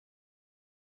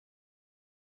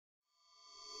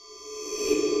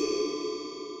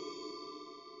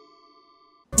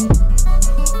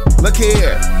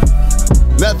here.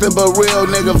 Nothing but real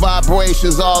nigga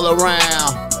vibrations all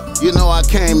around. You know I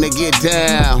came to get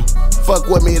down. Fuck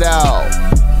with me though.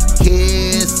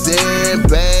 Kissing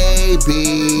babies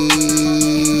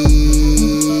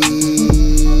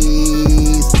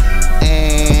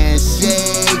and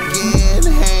shaking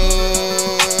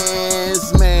hands,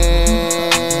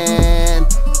 man.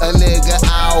 A nigga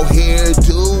out here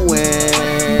doing.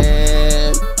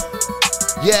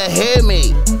 Yeah, hear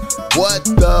me. What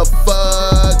the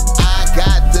fuck I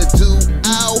got to do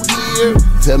out here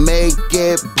to make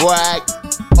it black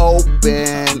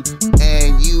open?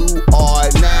 And you are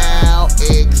now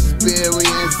experiencing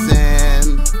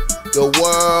the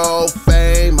world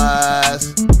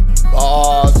famous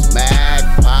Boss Mac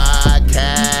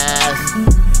podcast.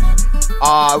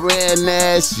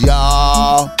 RNS,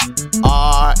 y'all.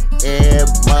 RN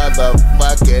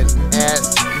motherfucking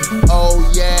S. Oh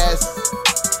yes.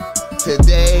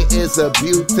 Today is a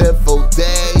beautiful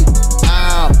day.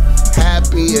 I'm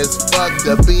happy as fuck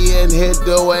to be in here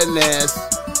doing this.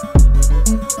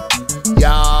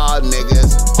 Y'all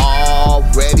niggas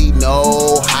already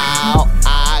know how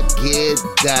I get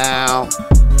down.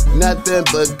 Nothing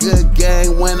but good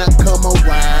gang when I come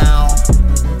around.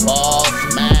 Boss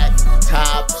Mac,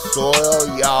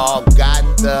 topsoil, y'all got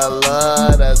to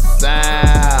love the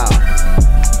sound.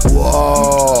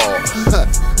 Whoa.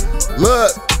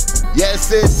 Look.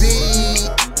 Yes, indeed.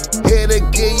 Here to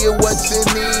give you what you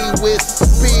need with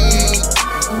speed.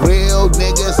 Real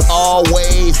niggas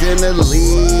always in the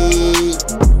lead.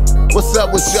 What's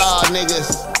up with y'all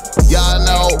niggas? Y'all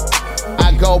know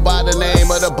I go by the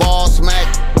name of the Boss Mac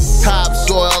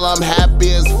Topsoil. I'm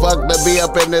happy as fuck to be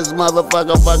up in this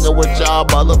motherfucker fucking with y'all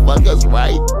motherfuckers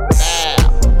right now.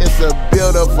 It's a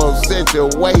beautiful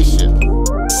situation.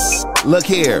 Look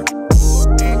here.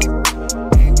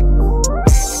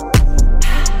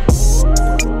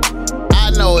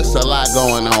 I know it's a lot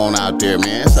going on out there,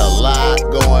 man. It's a lot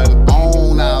going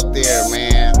on out there,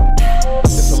 man.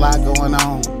 It's a lot going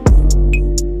on.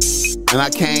 And I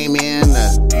came in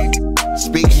to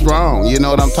speak strong. You know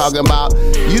what I'm talking about?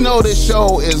 You know this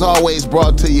show is always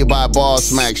brought to you by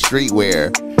Boss Mac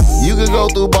Streetwear. You can go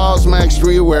through Boss Mac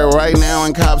Streetwear right now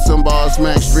and cop some Boss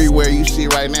Mac Streetwear. You see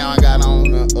right now I got on,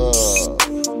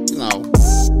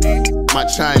 my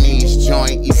Chinese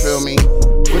joint, you feel me?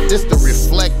 With this the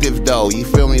reflective though, you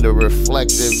feel me? The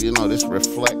reflective, this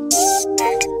reflect.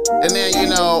 And then,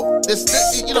 this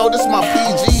my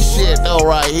PG shit though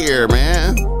right here,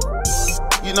 man.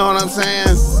 You know what I'm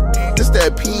saying? This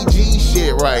that PG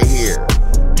shit right here.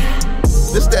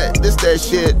 This that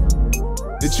shit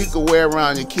that you can wear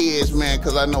around your kids, man,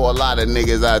 cause I know a lot of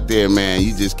niggas out there, man,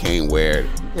 you just can't wear it.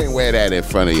 You can't wear that in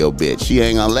front of your bitch. She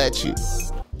ain't gonna let you.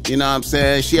 You know what I'm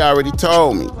saying? She already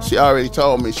told me she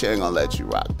ain't gonna let you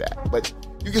rock that. But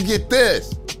you can get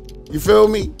this. You feel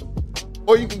me?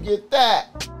 Or you can get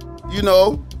that.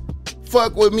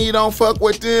 Fuck with me, don't fuck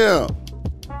with them.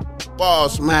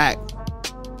 Boss Mac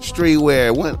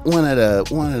Streetwear. One of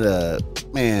the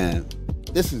man,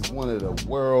 this is one of the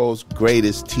world's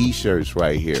greatest t-shirts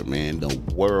right here, man.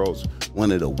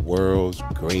 One of the world's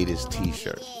greatest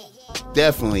t-shirts.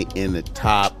 Definitely in the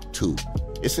top 2.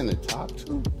 It's in the top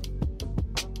 2.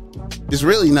 It's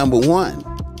really number 1.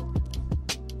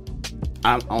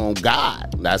 I'm on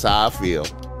God. That's how I feel.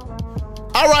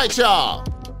 All right, y'all.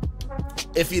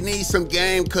 If you need some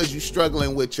game because you're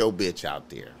struggling with your bitch out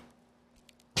there,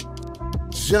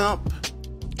 jump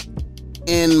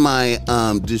in my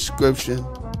description.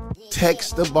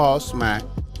 Text the Boss Mac.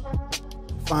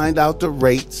 Find out the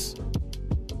rates.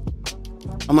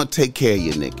 I'm going to take care of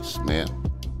you niggas, man.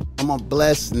 I'm going to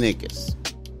bless niggas.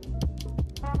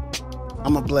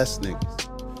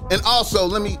 And also,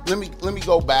 let me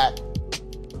go back.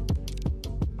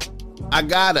 I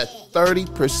got a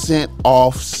 30%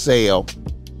 off sale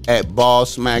at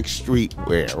Boss Mac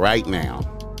Streetwear right now.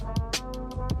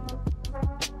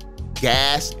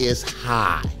 Gas is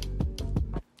high.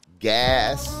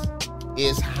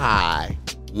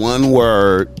 One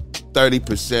word,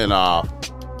 30% off.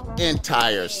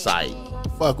 Entire site.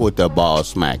 Fuck with the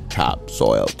Boss Mac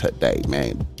Topsoil today,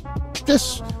 man.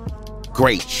 Just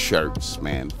great shirts,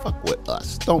 man. Fuck with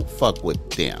us. Don't fuck with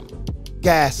them.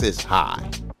 Gas is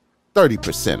high.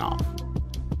 30% off.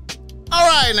 All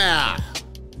right, now.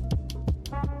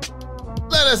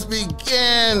 Let us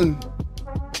begin.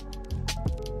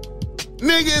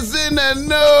 Niggas in the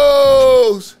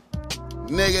news.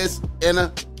 Niggas in a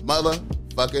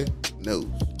motherfucking news.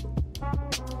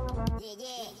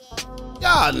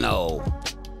 Y'all know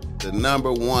the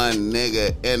number one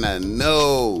nigga in the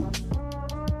news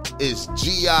is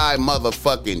G.I.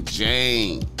 motherfucking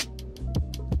Jane.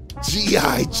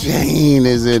 G.I. Jane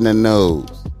is in the news.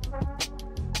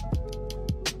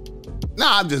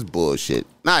 Nah, I'm just bullshit.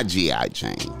 Not G.I.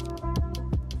 Jane.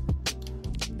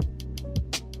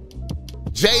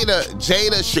 Jada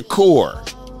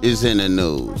Shakur is in the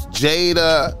news.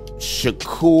 Jada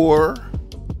Shakur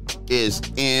is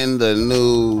in the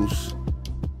news.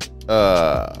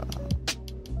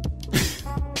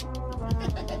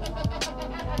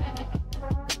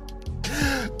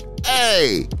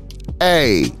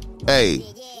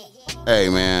 Hey,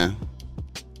 man.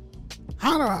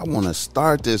 How do I want to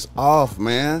start this off,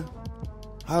 man?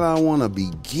 How do I want to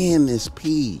begin this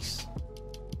piece?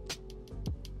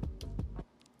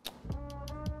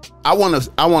 I want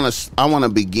to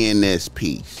begin this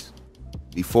piece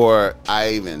before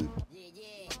I even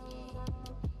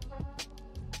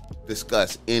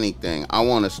discuss anything. I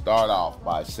want to start off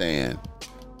by saying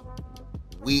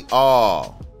we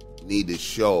all need to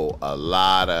show a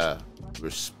lot of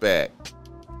respect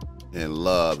and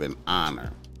love and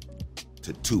honor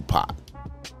to Tupac.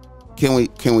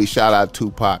 Can we shout out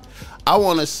Tupac? I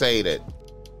want to say that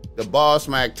the Boss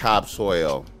Mac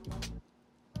Topsoil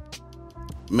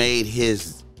made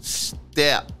his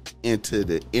step into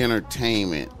the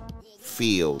entertainment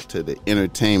field, to the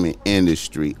entertainment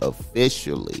industry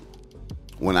officially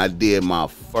when I did my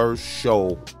first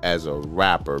show as a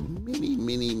rapper many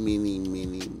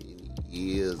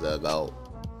years ago.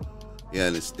 You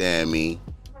understand me?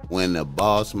 When the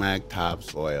Boss Mac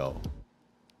Topsoil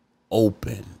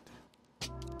opened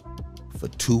for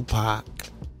Tupac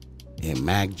and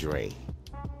Mac Dre,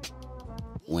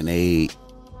 when they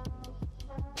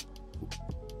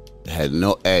had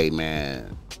no, hey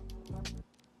man,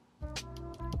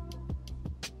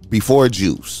 before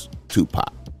Juice,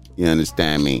 Tupac, you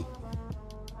understand me?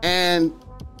 And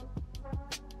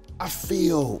I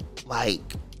feel like,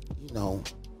 you know,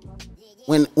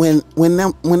 when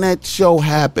that show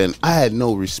happened, I had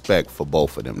no respect for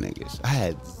both of them niggas. I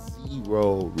had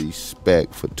zero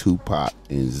respect for Tupac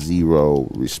and zero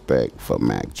respect for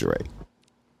Mac Dre.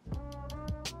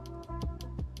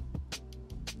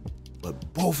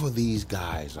 But both of these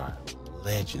guys are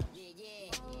legends.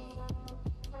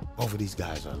 Both of these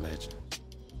guys are legends.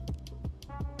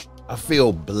 I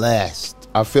feel blessed.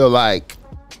 I feel like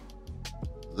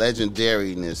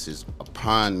legendariness is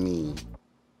upon me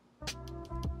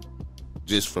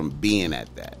just from being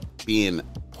at that, being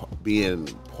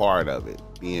part of it,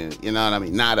 being, you know what I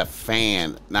mean? Not a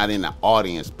fan, not in the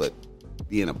audience, but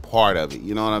being a part of it.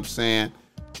 You know what I'm saying?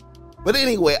 But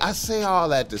anyway, I say all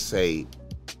that to say,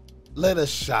 let us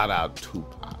shout out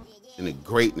Tupac and the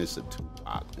greatness of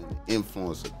Tupac and the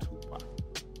influence of Tupac.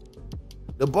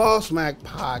 The Boss Mac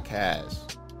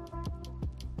podcast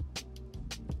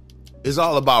is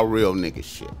all about real nigga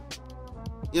shit.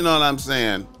 You know what I'm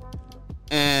saying?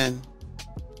 And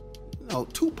you know,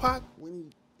 Tupac,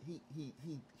 when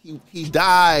he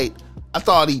died, I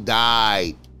thought he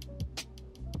died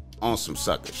on some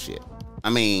sucker shit. I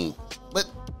mean, but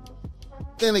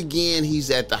then again,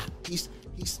 he's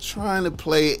trying to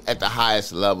play at the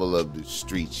highest level of the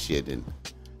street shit, and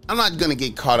I'm not gonna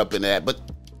get caught up in that. But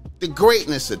the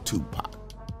greatness of Tupac,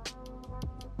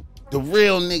 the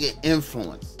real nigga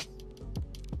influence,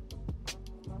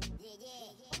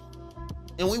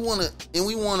 and we wanna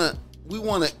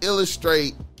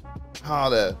illustrate how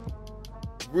the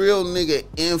real nigga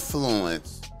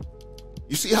influence.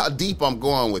 You see how deep I'm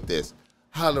going with this?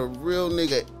 How the real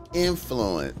nigga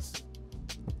influence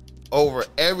over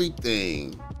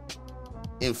everything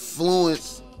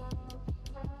influence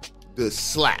the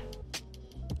slap,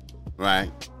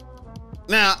 right?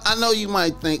 Now, I know you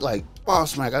might think like,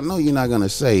 Boss Mac, I know you're not gonna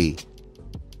say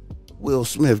Will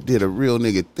Smith did a real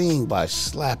nigga thing by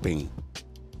slapping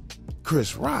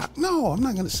Chris Rock. No, I'm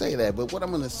not gonna say that. But what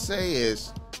I'm gonna say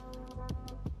is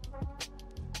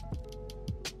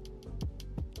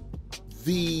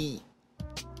the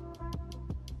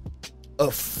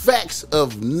effects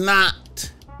of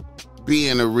not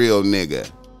being a real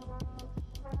nigga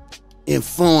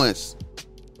influence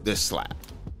the slap.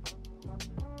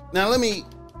 Now let me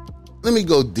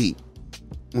go deep.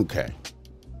 Okay.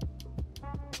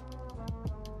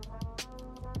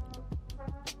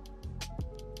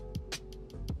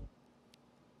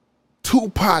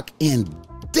 Tupac in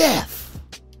death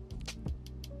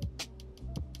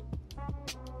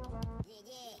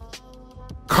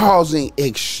causing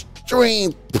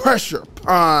extreme pressure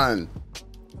upon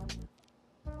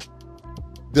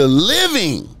the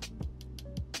living.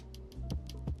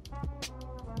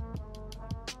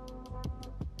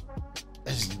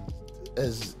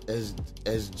 As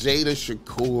Jada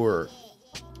Shakur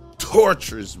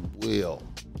tortures Will.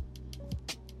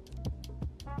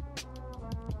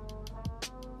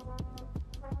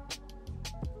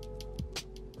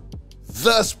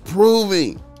 thus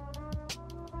proving.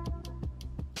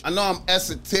 I know I'm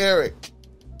esoteric.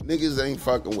 Niggas ain't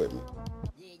fucking with me.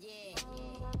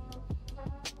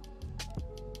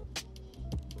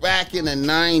 Back in the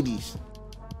 90s,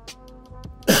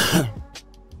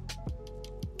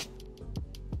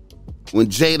 when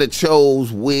Jada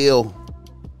chose Will,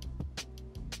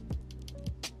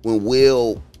 when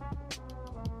Will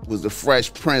was the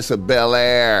Fresh Prince of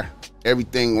Bel-Air,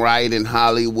 everything right in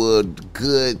Hollywood, the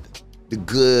good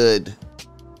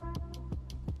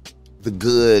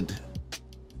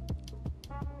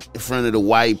in front of the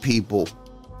white people,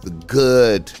 the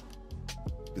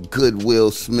good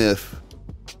Will Smith,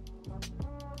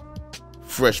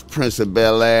 Fresh Prince of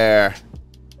Bel-Air.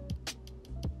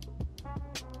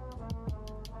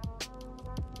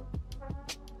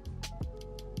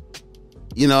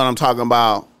 You know what I'm talking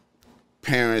about?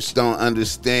 Parents don't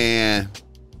understand.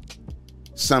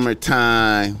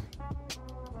 Summertime.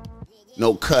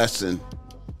 No cussing.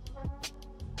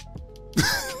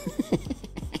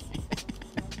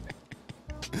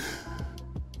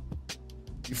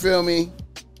 You feel me?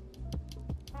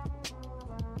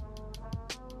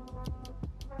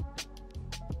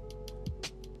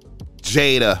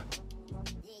 Jada.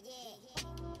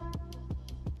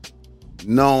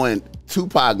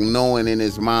 Tupac knowing in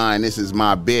his mind, this is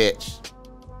my bitch.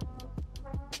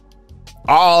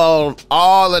 All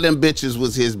of them bitches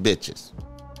was his bitches.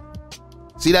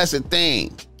 See, that's the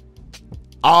thing.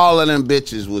 All of them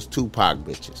bitches was Tupac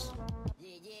bitches.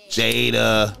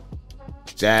 Jada,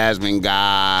 Jasmine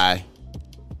Guy,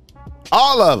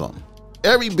 all of them.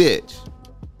 Every bitch.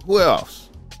 Who else?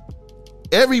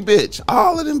 Every bitch.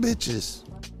 All of them bitches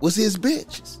was his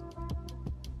bitches.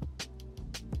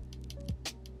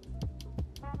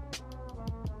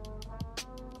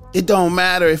 It don't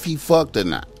matter if he fucked or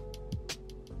not.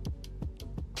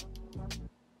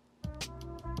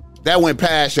 That went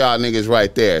past y'all niggas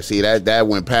right there. See, that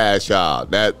went past y'all.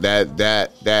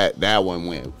 That one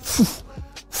went.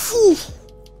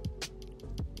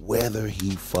 Whether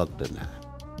he fucked or not.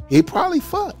 He probably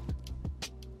fucked.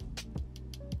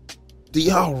 Do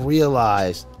y'all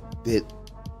realize that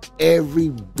every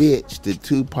bitch that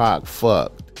Tupac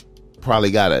fucked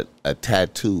probably got a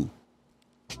tattoo?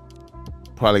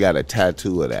 Probably got a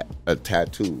tattoo of that. A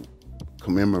tattoo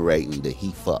commemorating that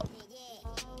he fucked.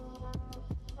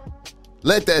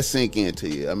 Let that sink into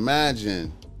you.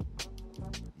 Imagine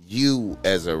you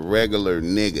as a regular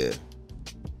nigga,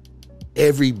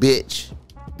 every bitch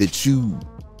that you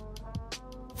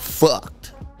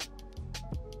fucked,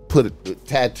 put a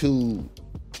tattoo,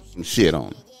 some shit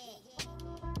on it,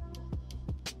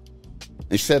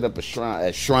 and set up a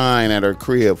shrine at her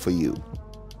crib for you.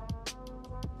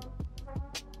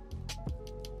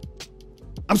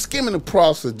 I'm skimming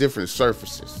across the different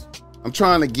surfaces. I'm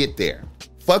trying to get there.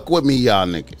 Fuck with me, y'all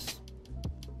niggas.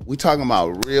 We talking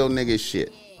about real nigga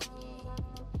shit.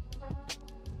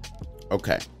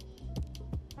 Okay.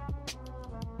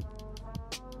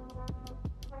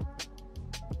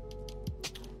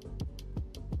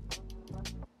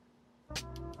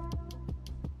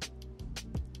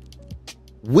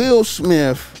 Will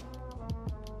Smith,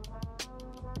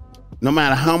 no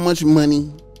matter how much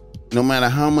money, no matter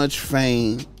how much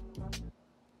fame,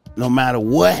 no matter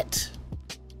what,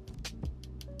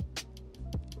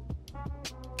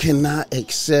 cannot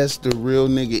access the real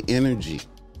nigga energy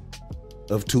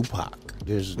of Tupac.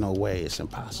 There's no way. It's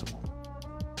impossible.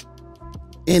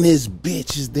 And his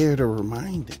bitch is there to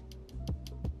remind him.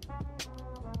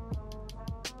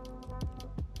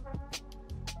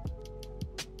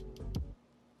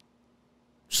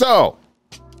 So,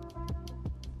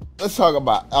 let's talk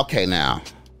about, okay, now,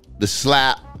 the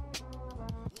slap.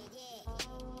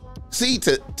 See,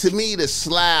 to me, the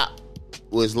slap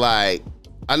was like,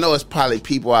 I know it's probably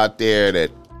people out there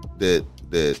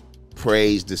that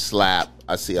praise the slap.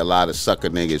 I see a lot of sucker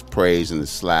niggas praising the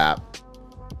slap.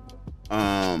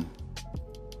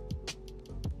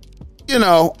 You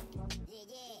know,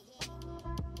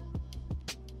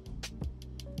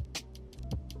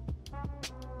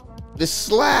 the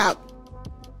slap.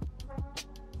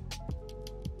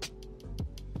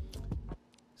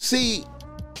 See,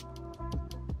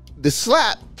 the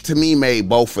slap to me made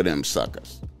both of them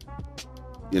suckers.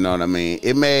 You know what I mean?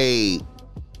 It made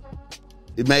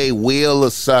Will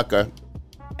a sucker,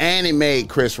 and it made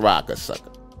Chris Rock a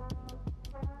sucker.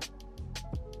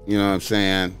 You know what I'm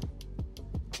saying?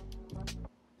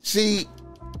 See,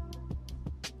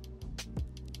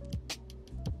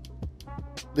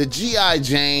 the G.I.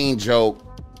 Jane joke,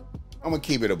 I'm gonna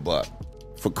keep it a buck.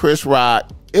 For Chris Rock,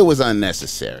 it was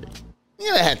unnecessary. You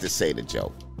didn't have to say the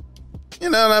joke. You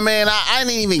know what I mean? I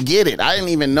didn't even get it. I didn't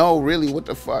even know really what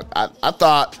the fuck. I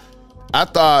thought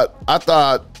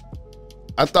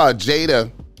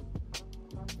Jada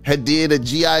had did a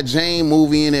G.I. Jane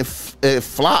movie and it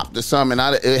flopped or something.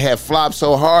 It had flopped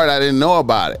so hard I didn't know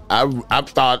about it. I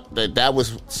thought that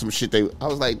was some shit I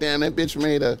was like, damn, that bitch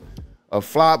made a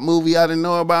flop movie I didn't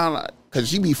know about. Cause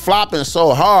she be flopping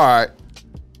so hard,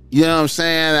 you know what I'm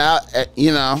saying?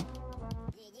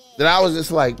 That I was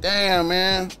just like, damn,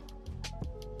 man.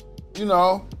 You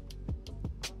know,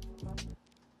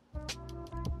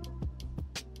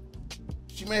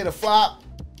 she made a flop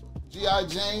G.I.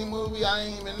 Jane movie. I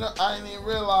didn't even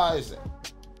realize it.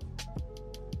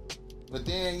 But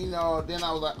then, then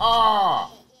I was like,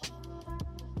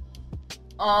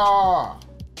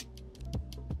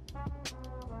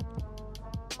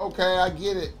 okay, I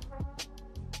get it.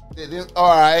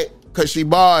 All right, cause she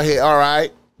bald head. All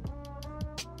right.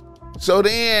 So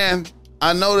then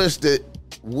I noticed that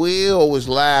Will was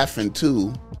laughing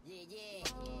too.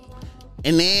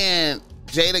 And then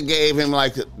Jada gave him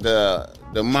like the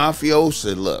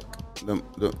mafiosa look.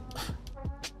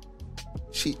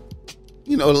 She,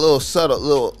 a little subtle,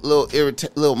 little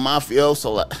irritant, little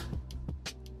mafiosa, like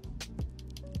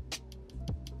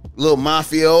little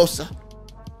mafiosa.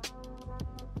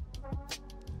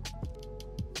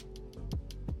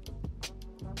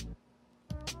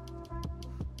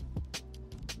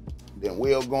 Then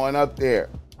Will going up there.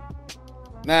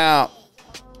 Now,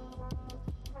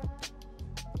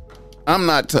 I'm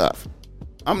not tough.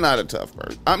 I'm not a tough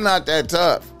person. I'm not that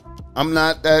tough. I'm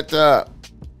not that tough.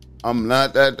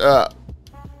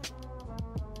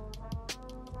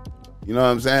 You know what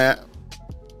I'm saying?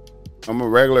 I'm a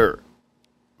regular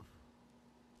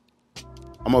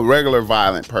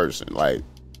violent person. Like,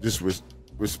 just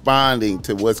responding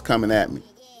to what's coming at me.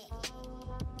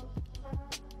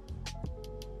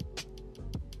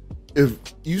 If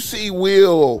you see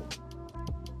Will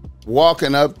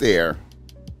walking up there,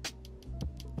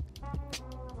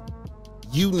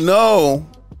 you know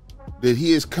that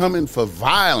he is coming for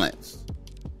violence,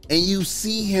 and you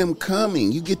see him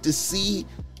coming. You get to see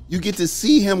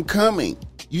him coming.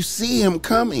 You see him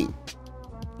coming.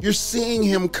 You're seeing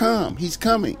him come. He's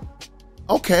coming.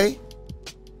 Okay.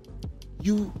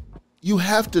 You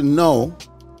have to know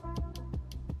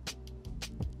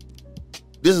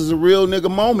this is a real nigga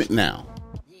moment now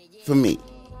for me.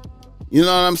 You know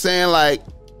what I'm saying? Like,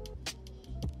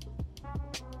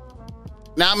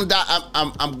 now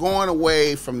I'm going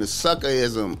away from the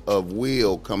suckerism of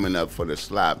Will coming up for the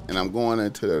slap, and I'm going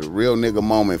into the real nigga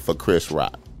moment for Chris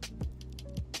Rock.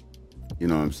 You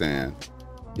know what I'm saying?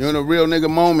 You're in a real nigga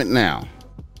moment now,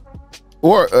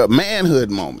 or a manhood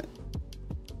moment.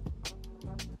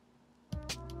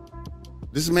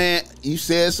 This man, you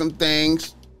said some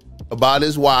things about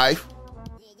his wife.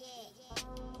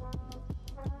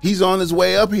 He's on his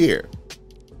way up here.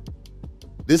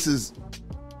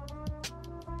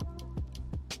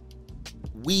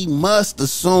 We must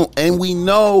assume, and we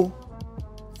know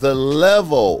the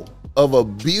level of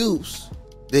abuse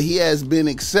that he has been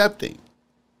accepting.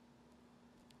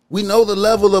 We know the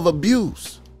level of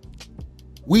abuse.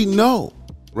 We know,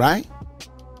 right?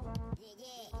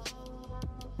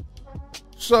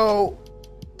 So,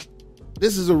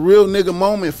 this is a real nigga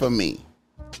moment for me.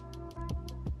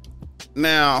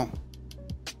 Now,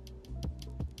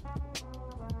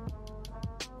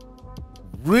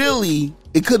 really,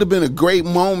 it could have been a great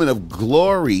moment of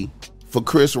glory for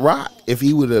Chris Rock if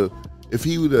he would have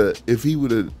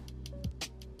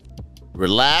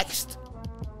relaxed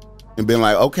and been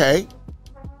like, okay,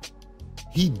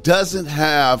 he doesn't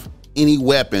have any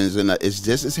weapons and it's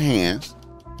just his hands,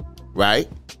 right?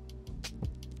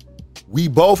 We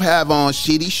both have on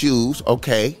shitty shoes,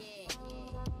 okay?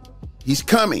 He's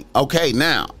coming. Okay,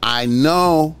 now, I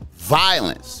know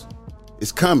violence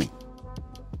is coming.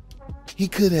 He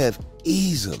could have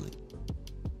easily,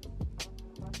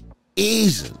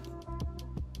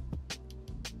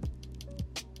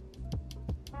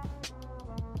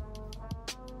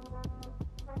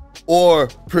 or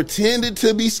pretended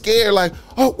to be scared, like,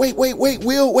 oh, wait,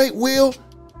 Will.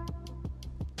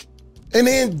 And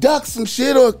then duck some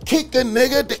shit or kick a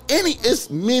nigga. It's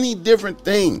many different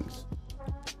things.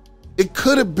 It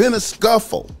could have been a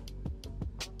scuffle.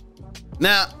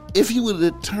 Now, if he would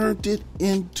have turned it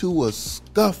into a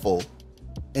scuffle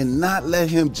and not let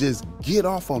him just get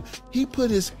off on, he put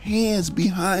his hands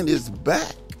behind his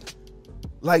back.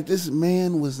 Like this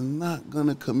man was not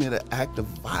gonna commit an act of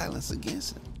violence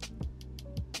against him.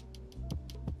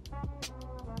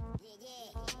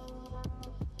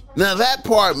 Now that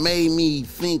part made me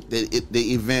think that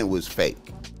the event was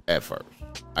fake at first.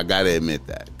 I gotta admit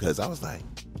that, because I was like,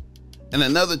 And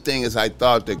another thing is I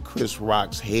thought that Chris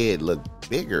Rock's head looked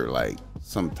bigger, like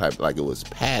some type, like it was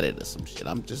padded or some shit.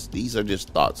 These are just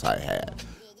thoughts I had.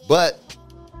 But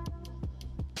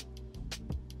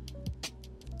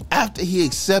after he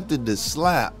accepted the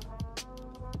slap,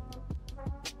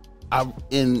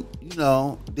 then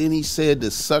he said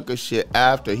the sucker shit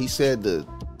after. He said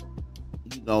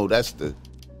that's the.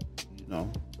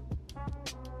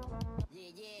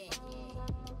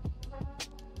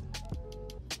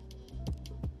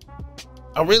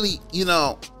 I really,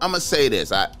 I'm gonna say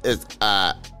this.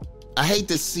 I hate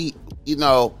to see,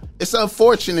 it's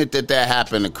unfortunate that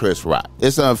happened to Chris Rock.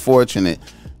 It's unfortunate.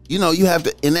 You have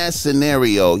to, in that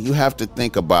scenario, you have to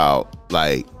think about,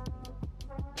 like,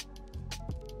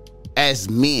 as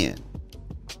men,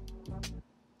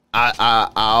 I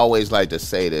always like to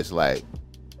say this, like,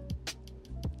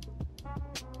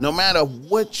 no matter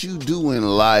what you do in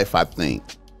life, I think,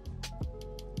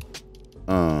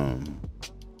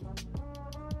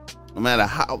 no matter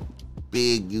how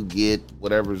big you get,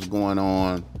 whatever's going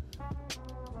on,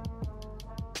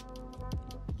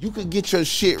 you could get your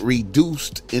shit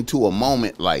reduced into a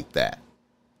moment like that,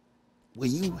 where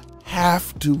you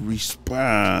have to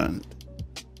respond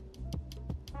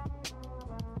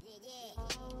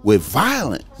with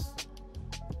violence.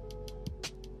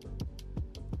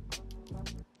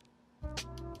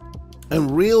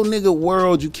 In real nigga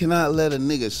world, you cannot let a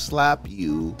nigga slap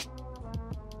you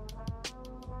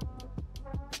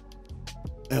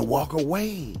and walk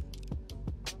away.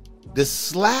 The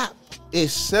slap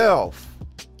itself,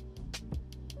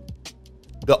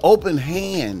 the open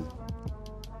hand,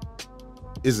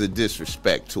 is a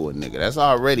disrespect to a nigga. That's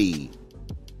already,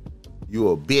 you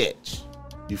a bitch.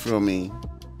 You feel me?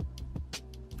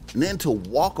 And then to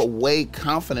walk away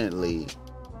confidently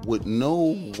with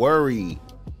no worry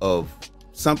of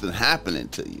something happening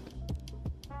to you.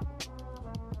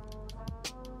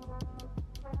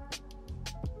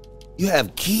 You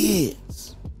have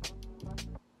kids.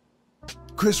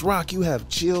 Chris Rock, you have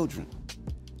children.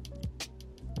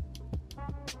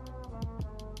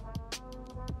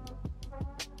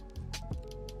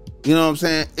 You know what I'm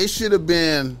saying? It should have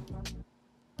been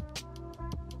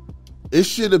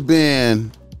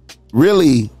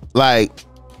really, like,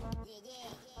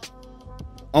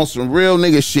 on some real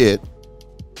nigga shit.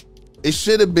 It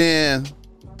should have been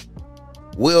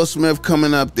Will Smith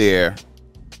coming up there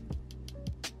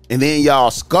and then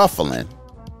y'all scuffling.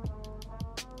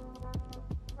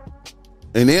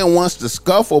 And then once the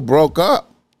scuffle broke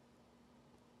up,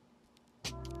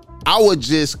 I would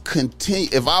just continue.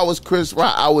 If I was Chris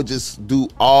Rock, I would just do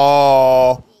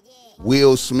all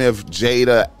Will Smith,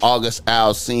 Jada, August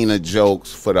Alsina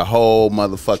jokes for the whole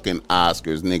motherfucking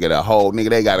Oscars, nigga.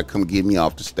 They gotta come get me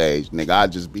off the stage, nigga.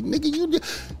 I'd just be, nigga.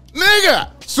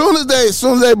 Soon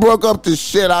as they broke up this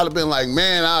shit, I'd have been like,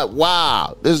 man,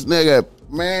 wow, this nigga,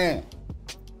 man.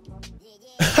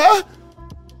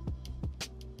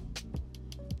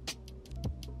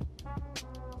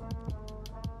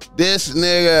 This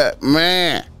nigga,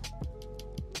 man.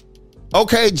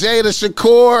 Okay, Jada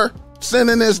Shakur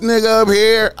sending this nigga up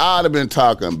here, I'd have been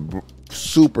talking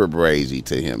super brazy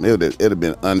to him. It'd have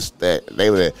been unstacked.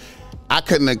 They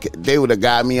would have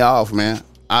got me off, man.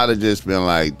 I'd have just been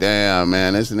like, damn,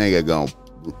 man, this nigga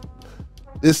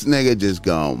just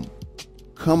gonna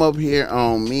come up here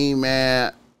on me,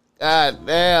 man. God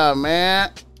damn,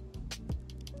 man.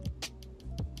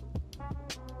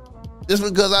 Just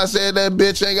because I said that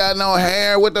bitch ain't got no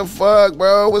hair, what the fuck,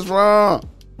 bro? What's wrong?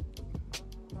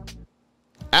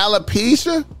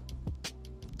 Alopecia?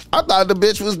 I thought the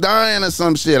bitch was dying or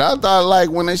some shit. I thought, like,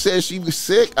 when they said she was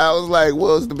sick, I was like,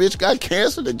 well, the bitch got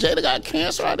cancer? The Jada got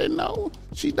cancer? I didn't know.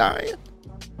 She dying.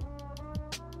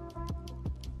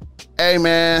 Hey,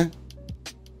 man.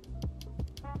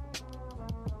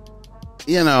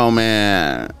 You know,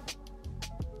 man.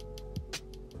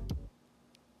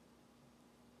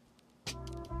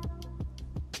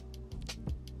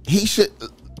 He should,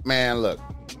 man, look.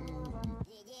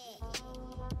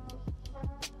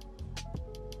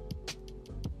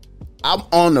 I'm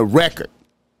on the record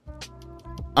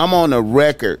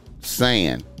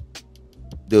saying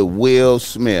that Will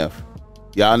Smith,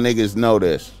 y'all niggas know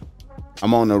this.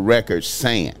 I'm on the record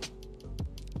saying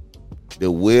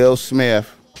that Will Smith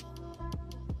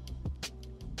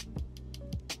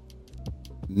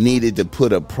needed to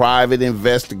put a private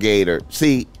investigator.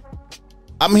 See,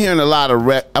 I'm hearing a lot of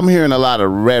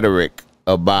rhetoric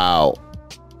about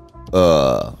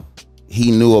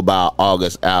he knew about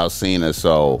August Alsina,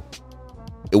 so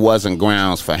it wasn't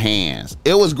grounds for hands.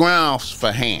 It was grounds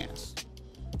for hands.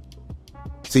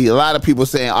 See, a lot of people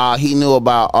saying, he knew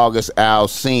about August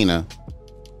Alsina,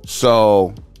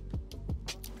 so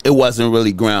it wasn't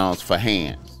really grounds for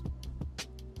hands.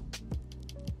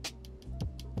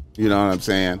 You know what I'm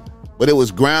saying? But it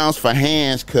was grounds for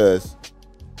hands because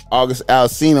August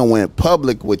Alsina went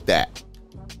public with that.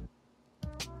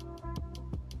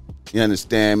 You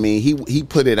understand me? He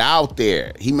put it out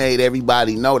there. He made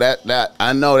everybody know that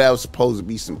I know that was supposed to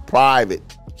be some private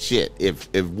shit. If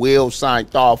Will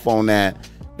signed off on that,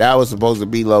 that was supposed to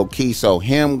be low key. So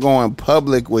him going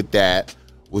public with that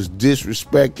was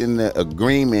disrespecting the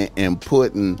agreement and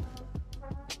putting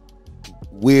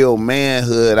Will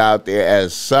manhood out there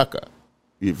as sucker.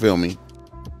 You feel me?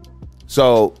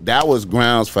 So that was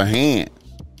grounds for hands.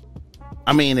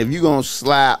 I mean, if you're gonna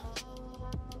slap,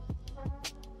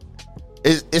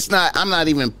 it's not. I'm not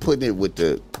even putting it with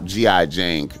the G.I.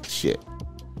 Jane shit.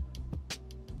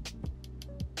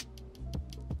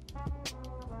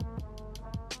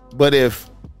 But if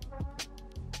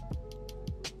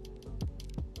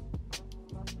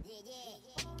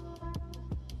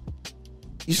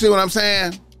you see what I'm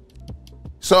saying?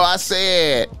 So I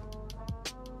said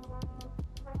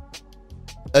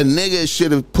a nigga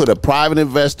should have put a private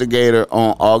investigator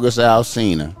on August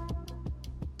Alsina.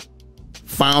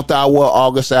 Found out what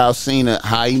August Alsina,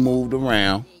 how he moved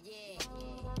around.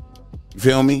 You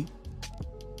feel me?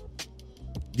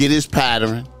 Get his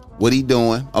pattern. What he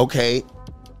doing? Okay.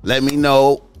 Let me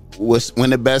know when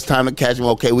the best time to catch him.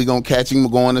 Okay, we gonna catch him.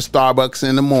 We're going to Starbucks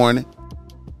in the morning.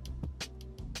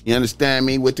 You understand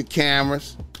me? With the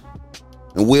cameras.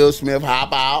 And Will Smith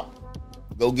hop out.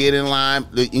 Go get in line.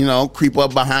 You know, creep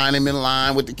up behind him in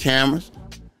line with the cameras.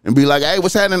 And be like, hey,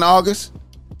 what's happening, August?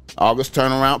 August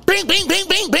turn around. Bing, bing, bing,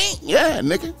 bing, bing. Yeah,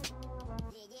 nigga.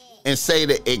 And say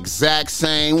the exact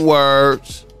same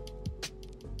words.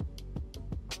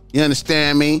 You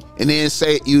understand me? And then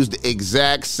use the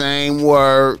exact same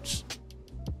words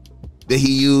that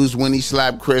he used when he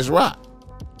slapped Chris Rock.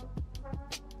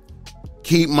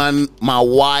 Keep my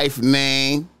wife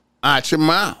name out your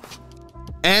mouth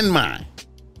and mine.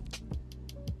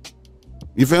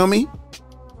 You feel me?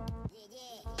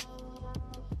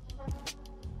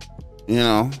 You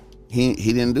know, he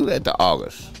didn't do that to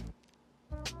August.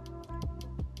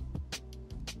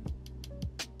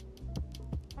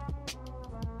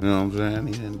 You know what I'm saying?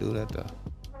 He didn't do that to.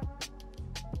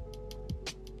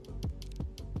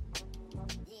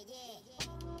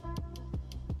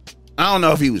 I don't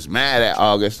know if he was mad at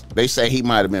August. They say he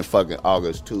might have been fucking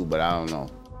August too, but I don't know.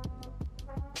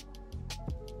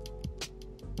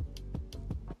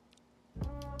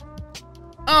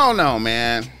 I don't know,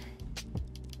 man.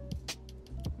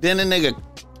 Then the nigga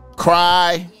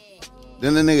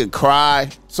cry.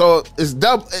 So it's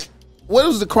double. What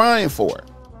was the crying for?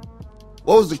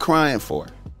 What was the crying for?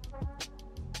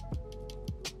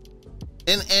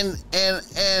 And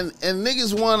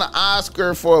niggas won an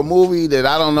Oscar for a movie that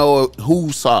I don't know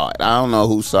who saw it. I don't know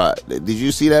who saw it. Did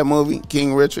you see that movie,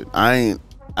 King Richard? I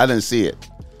didn't see it.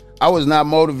 I was not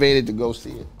motivated to go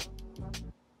see it.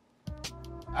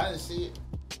 I didn't see it.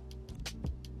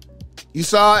 You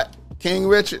saw it? King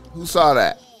Richard? Who saw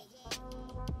that?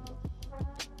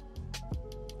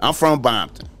 I'm from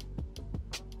Bompton.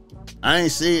 I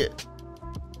ain't see it.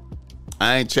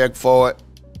 I ain't checked for it.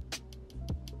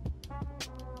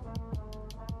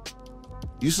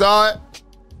 You saw it?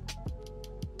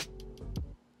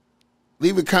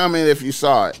 Leave a comment if you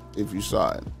saw it.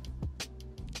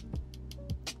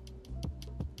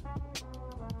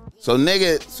 So the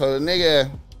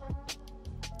nigga.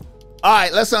 All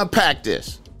right, let's unpack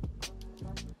this.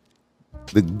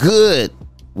 The good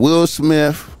Will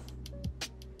Smith,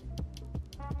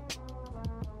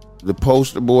 the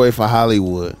poster boy for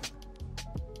Hollywood,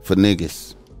 for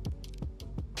niggas.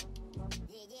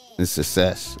 And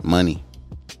success, money.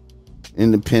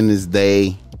 Independence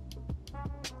Day.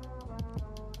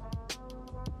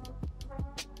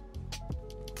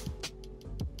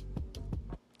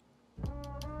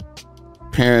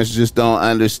 Parents just don't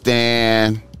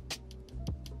understand.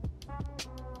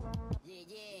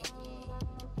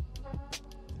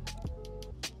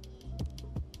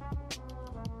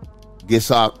 Get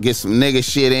some nigga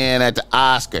shit in at the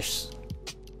Oscars.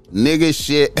 Nigga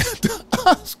shit at the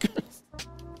Oscars.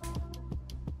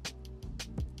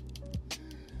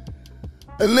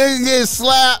 A nigga get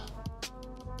slapped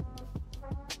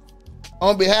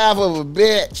on behalf of a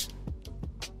bitch.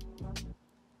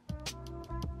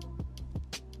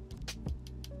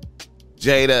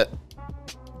 Jada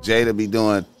be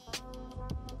doing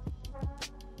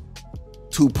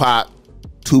Tupac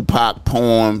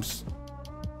poems.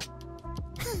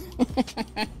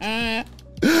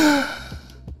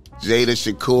 Jada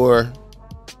Shakur.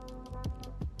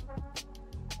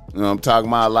 You know what I'm talking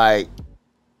about? Like,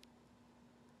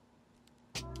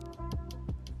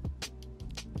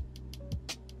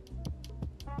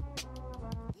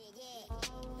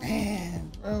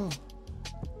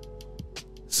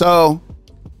 So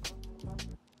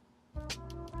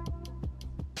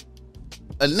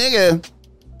a nigga,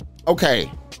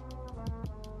 okay.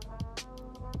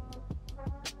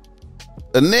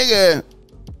 A nigga,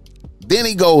 then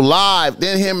he go live.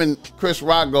 Then him and Chris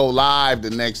Rock go live the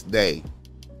next day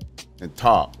and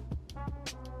talk.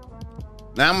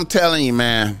 Now I'm telling you,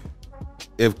 man,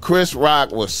 if Chris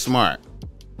Rock was smart,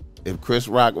 Chris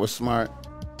Rock would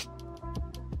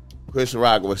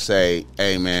say,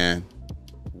 hey, man,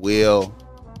 Will,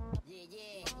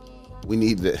 we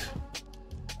need to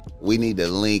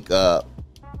link up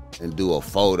and do a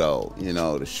photo,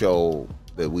 to show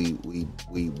that we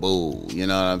boo. You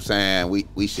know what I'm saying?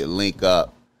 We should link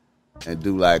up and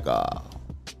do like a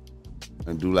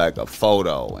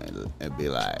photo and be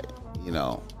like,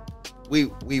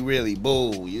 we really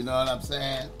boo. You know what I'm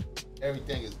saying?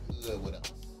 Everything is good with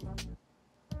us.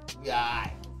 We all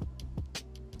right.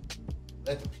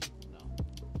 Let the people know.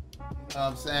 You know what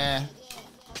I'm saying?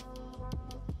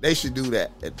 They should do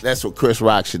that. That's what Chris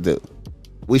Rock should do.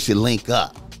 We should link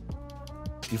up.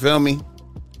 You feel me?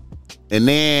 And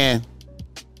then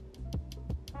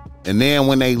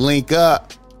when they link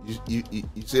up, you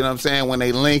see what I'm saying? When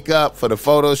they link up for the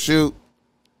photo shoot,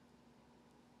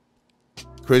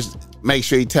 Chris, make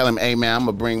sure you tell him, hey, man, I'm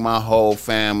going to bring my whole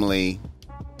family,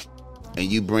 and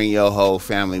you bring your whole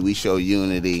family. We show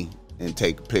unity and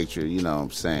take a picture, you know what I'm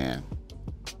saying?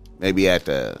 Maybe at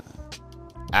the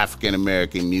African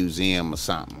American Museum or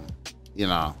something.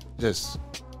 Just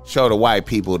show the white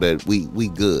people that we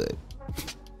good.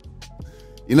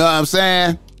 You know what I'm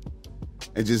saying?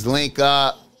 And just link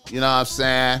up, you know what I'm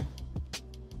saying?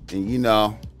 And,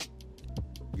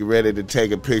 get ready to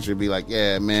take a picture and be like,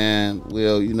 yeah, man,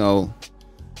 Will,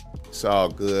 it's all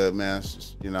good, man. It's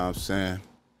just, you know what I'm saying?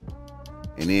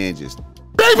 And then just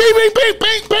bing, bing, bing, bing,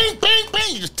 bing, bing, bing,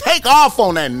 bing. You just take off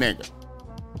on that nigga.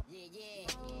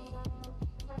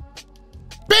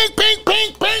 Bing, bing,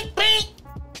 bing, bing, bing.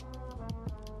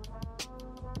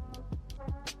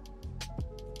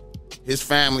 His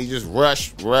family just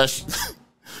rush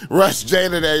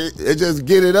Jada there and just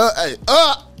get it up. Hey,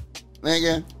 up,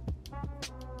 nigga.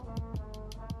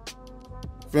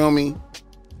 Feel me?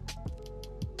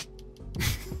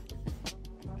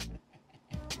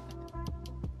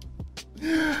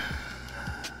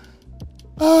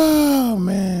 Oh,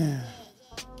 man.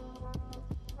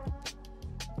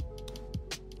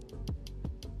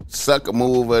 Sucker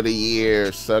move of the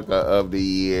year, sucker of the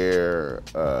year,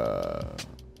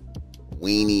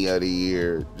 weenie of the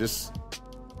year. Just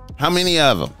how many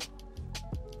of them?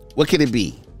 What could it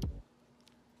be?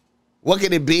 What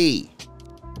could it be?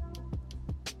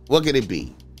 What could it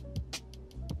be?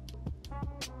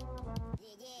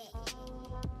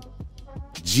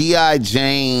 G.I.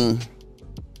 Jane.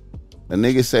 A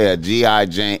nigga say a G.I.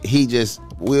 Jane. He just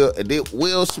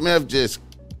Will Smith just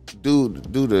do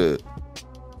the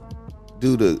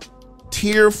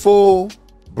tearful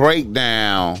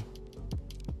breakdown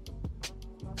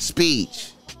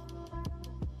speech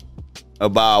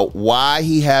about why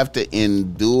he have to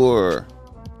endure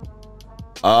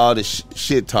all the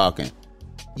shit talking.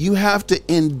 You have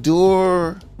to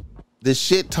endure the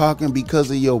shit talking because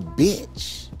of your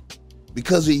bitch.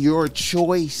 Because of your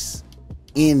choice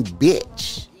in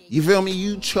bitch. You feel me?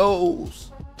 You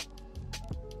chose.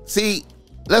 See,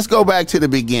 let's go back to the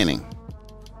beginning.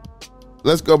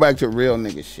 Let's go back to real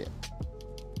nigga shit.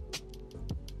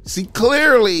 See,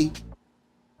 clearly,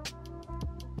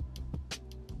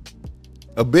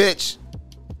 a bitch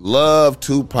loved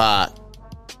Tupac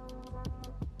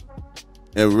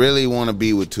and really want to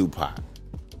be with Tupac.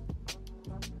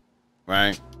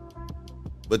 Right?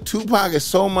 But Tupac is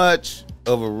so much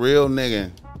of a real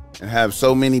nigga and have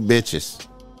so many bitches.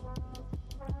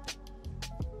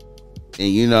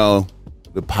 And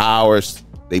the powers,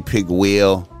 they pick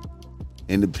Will,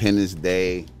 Independence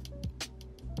Day,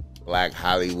 Black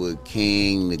Hollywood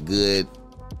King, the good.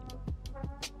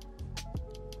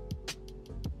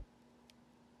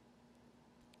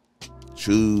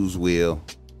 Choose Will.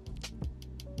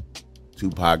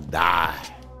 Tupac died.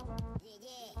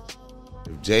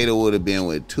 If Jada would have been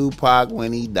with Tupac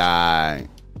when he died.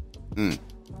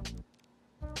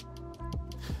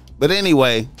 But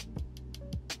anyway.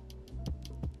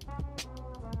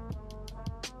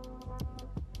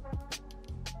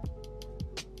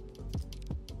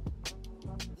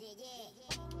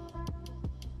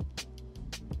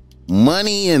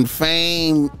 Money and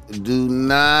fame do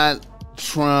not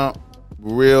trump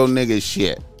real nigga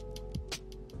shit.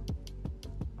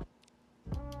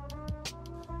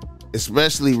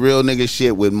 Especially real nigga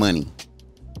shit with money.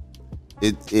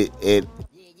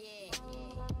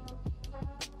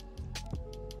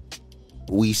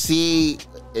 We see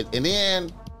and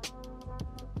then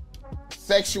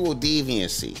sexual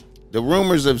deviancy. The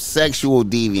rumors of sexual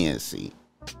deviancy.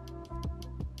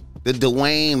 The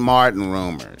Dwayne Martin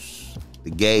rumors. The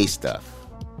gay stuff.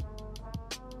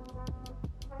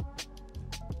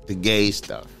 The gay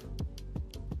stuff.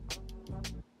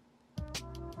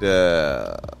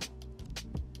 The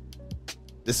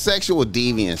sexual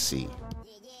deviancy.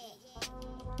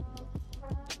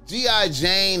 G.I.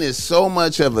 Jane is so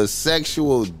much of a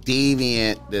sexual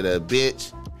deviant that a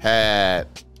bitch had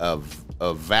a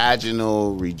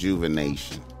vaginal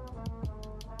rejuvenation.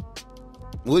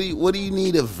 What do you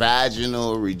need a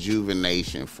vaginal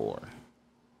rejuvenation for?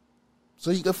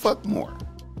 So you can fuck more.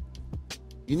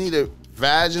 You need a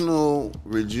vaginal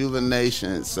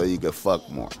rejuvenation so you can fuck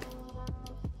more.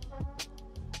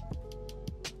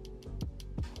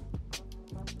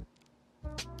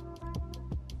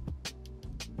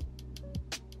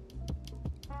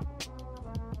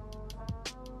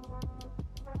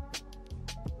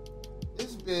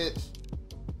 This bitch.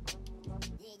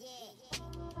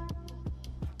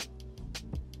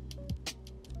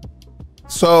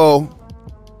 So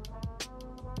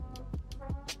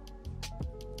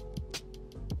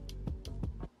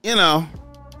you know,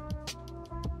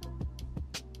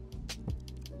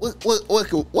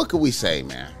 what could we say,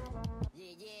 man?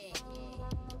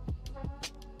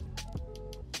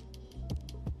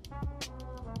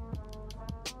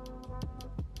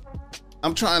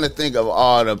 I'm trying to think of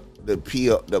all the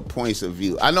points of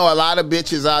view. I know a lot of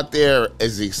bitches out there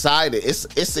is excited.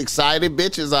 It's excited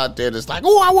bitches out there that's like,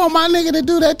 oh, I want my nigga to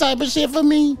do that type of shit for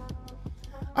me.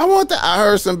 I want that. I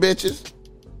heard some bitches.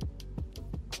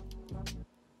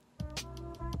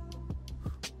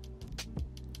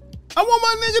 I want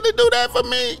my nigga to do that for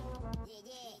me.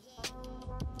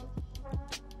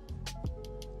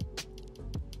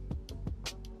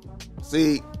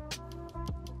 See,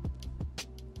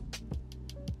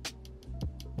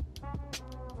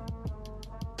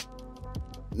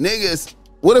 niggas,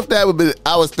 what if that would be,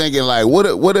 I was thinking like, what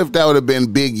if that would have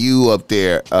been Big U up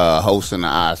there hosting the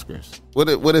Oscars?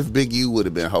 What if Big U would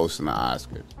have been hosting the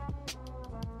Oscars?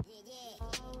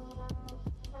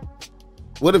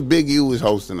 What if Big U was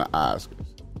hosting the Oscars?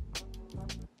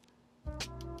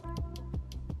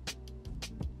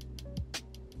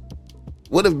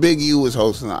 What if Big U was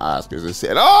hosting the Oscars and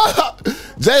said, oh,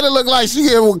 Jada look like she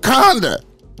in Wakanda?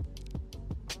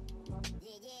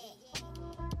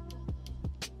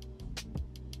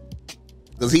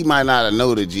 Because he might not have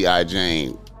known the G.I.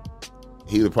 Jane.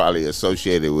 He would probably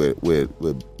associated with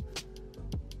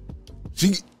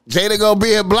Jada gonna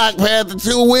be in Black Panther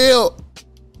 2 Will.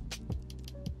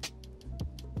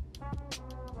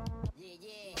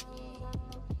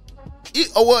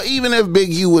 Well, even if Big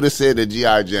U would have said the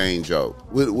G.I. Jane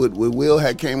joke, would Will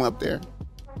have came up there?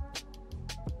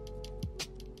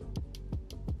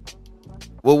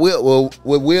 Would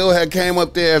Will have came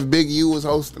up there if Big U was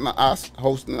hosting the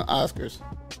Oscars?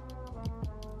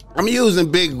 I'm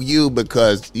using Big U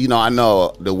because, you know, I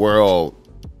know the world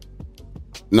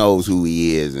knows who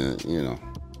he is, and you know.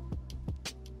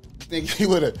 You think he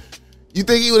would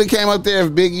have came up there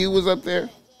if Big U was up there?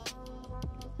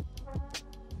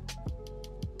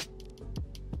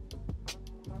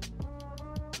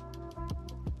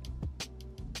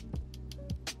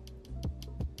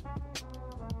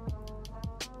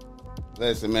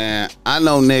 Listen, man, I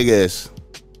know niggas.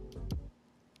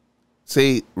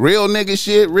 See, real nigga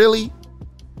shit, really?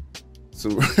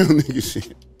 Some real nigga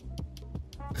shit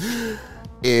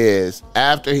is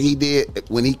after he did,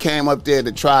 when he came up there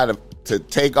to try to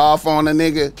take off on a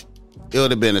nigga, it would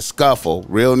have been a scuffle.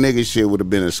 Real nigga shit would have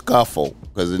been a scuffle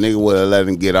because the nigga would have let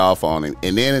him get off on him.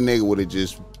 And then the nigga would have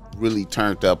just really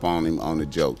turned up on him on the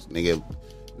jokes. Nigga,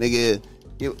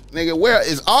 where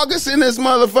is August in this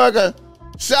motherfucker?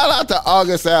 Shout out to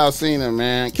August Alsina,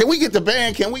 man. Can we get the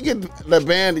band?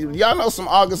 Y'all know some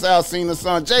August Alsina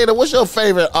song? Jada, what's your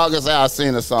favorite August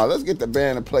Alsina song? Let's get the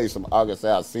band to play some August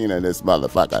Alsina in this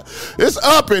motherfucker. It's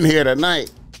up in here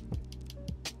tonight.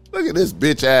 Look at this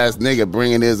bitch ass nigga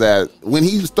bringing his ass. When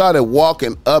he started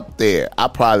walking up there, I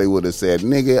probably would have said,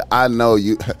 nigga, I know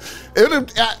you.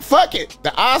 Fuck it. The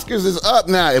Oscars is up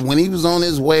now. And when he was on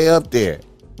his way up there,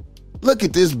 look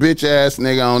at this bitch ass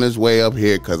nigga on his way up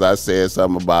here because I said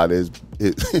something about his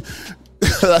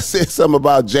I said something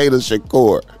about Jada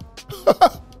Shakur.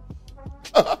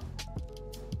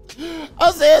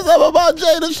 I said something about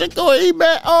Jada Shakur. He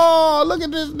mad. Oh, look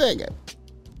at this nigga.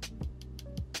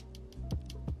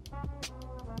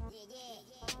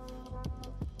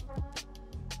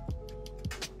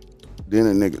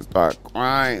 Then the nigga start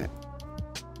crying.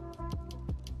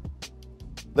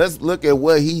 Let's look at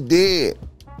what he did.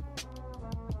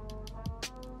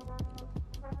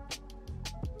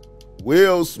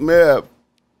 Will Smith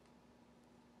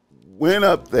went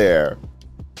up there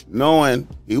knowing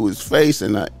he was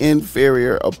facing an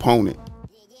inferior opponent.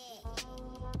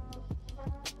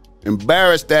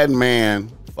 Embarrassed that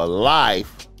man for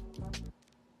life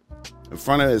in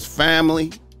front of his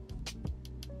family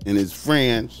and his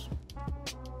friends.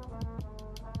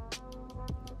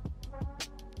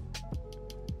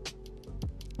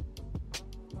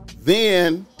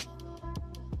 Then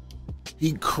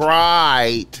he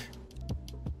cried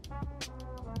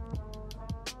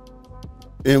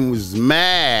and was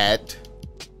mad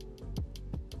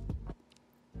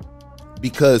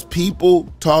because people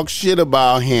talk shit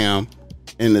about him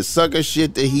and the sucker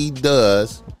shit that he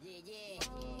does.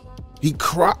 He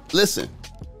cried. Listen,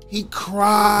 he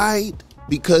cried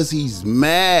because he's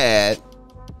mad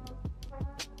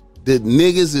that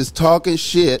niggas is talking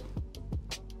shit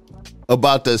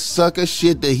about the sucker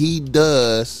shit that he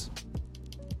does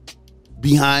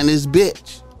behind his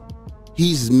bitch.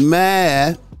 He's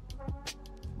mad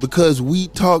because we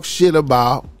talk shit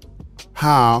about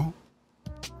how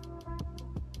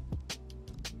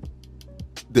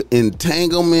the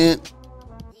entanglement,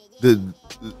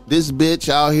 this bitch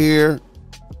out here,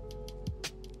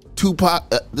 Tupac,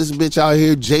 this bitch out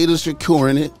here, Jada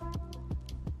securing it,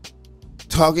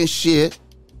 talking shit.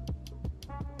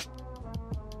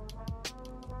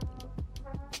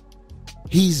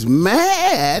 He's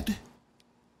mad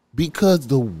because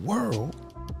the world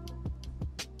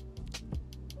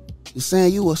is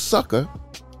saying you a sucker,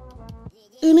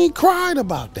 and he cried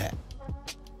about that.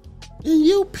 And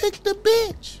you picked the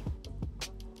bitch.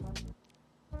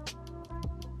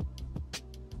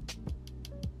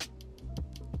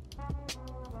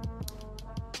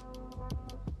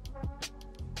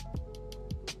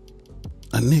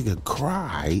 A nigga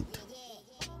cried.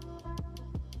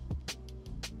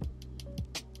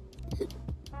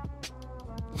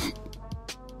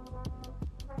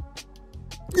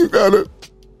 You gotta,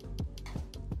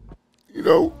 you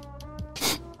know,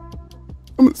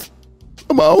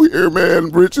 I'm out here, man,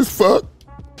 rich as fuck.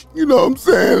 You know what I'm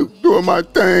saying? Doing my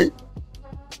thing.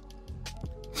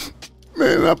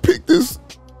 Man, I picked this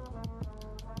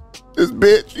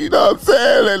bitch, you know what I'm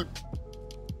saying? And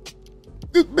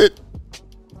this bitch,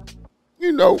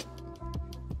 you know,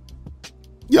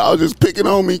 y'all just picking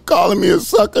on me, calling me a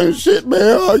sucker and shit,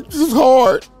 man. Like, this is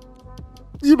hard.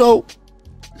 You know,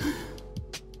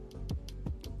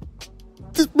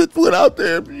 this bitch went out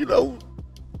there, you know.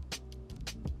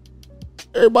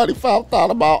 Everybody found out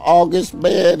about August,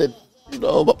 man, and, you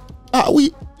know, how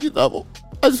we, you know,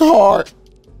 it's hard.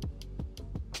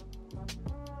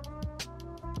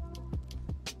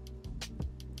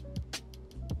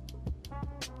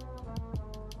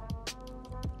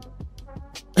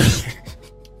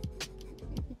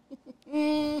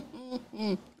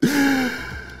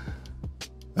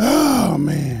 Oh,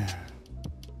 man.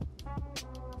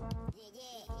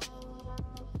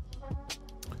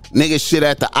 Nigga shit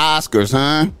at the Oscars,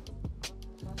 huh?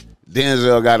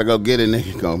 Denzel gotta go get a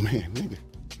nigga. Go, man, nigga.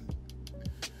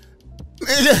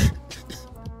 Nigga.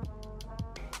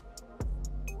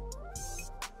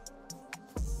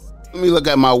 Let me look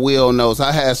at my wheel notes.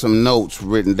 I had some notes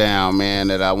written down, man,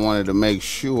 that I wanted to make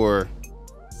sure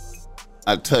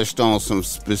I touched on some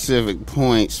specific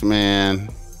points, man.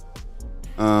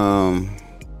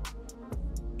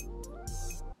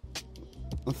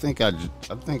 I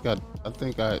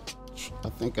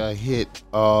think I hit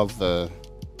all the.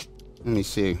 Let me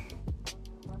see.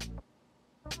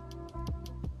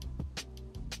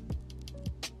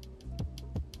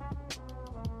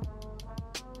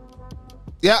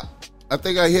 Yeah, I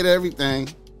think I hit everything.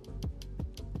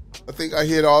 I think I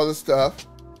hit all the stuff.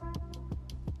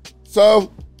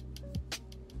 So,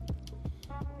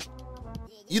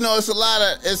 you know, it's a lot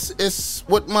of it's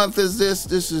what month is this?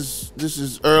 This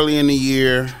is early in the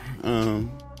year.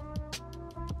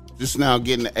 Just now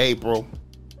getting to April.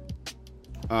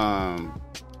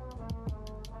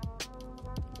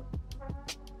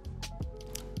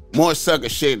 More sucker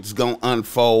shit's gonna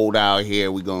unfold out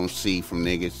here. We gonna see from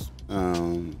niggas.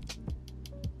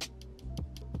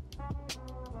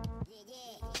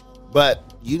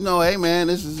 But you know, hey man,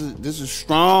 this is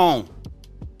strong.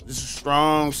 This is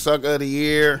strong sucker of the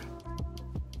year.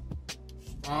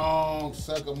 Strong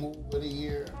sucker move of the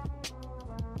year.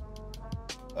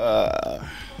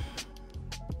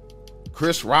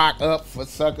 Chris Rock up for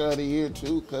sucker of the year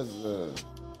too, cause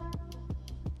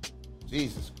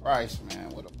Jesus Christ, man,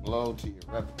 what a blow to your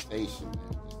reputation,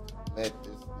 man. Just let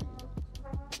this nigga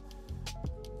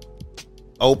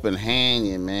open hand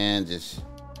you, man. Just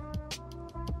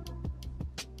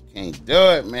can't do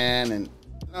it, man. And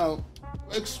you know,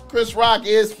 Chris Rock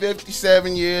is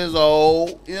 57 years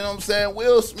old. You know what I'm saying?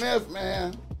 Will Smith,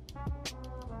 man.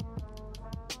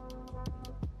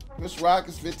 Chris Rock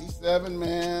is 57,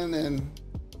 man, and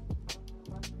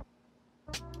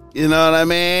you know what I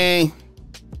mean?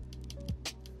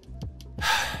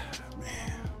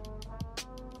 Man.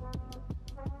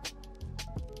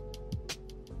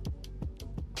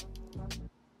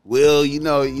 Will, you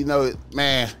know,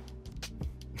 man.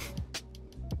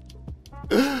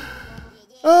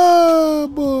 Oh,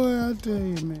 boy, I tell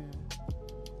you, man.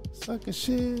 Sucker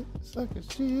shit.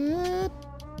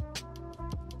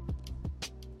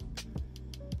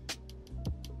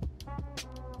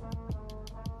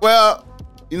 Well,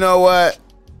 you know what?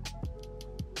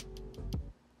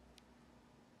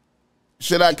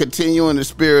 Should I continue in the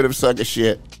spirit of sucker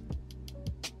shit?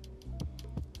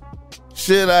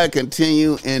 Should I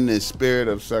continue in the spirit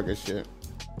of sucker shit?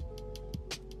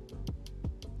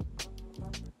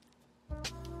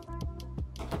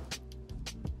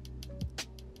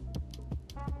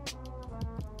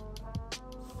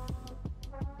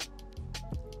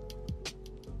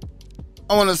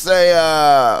 I want to say,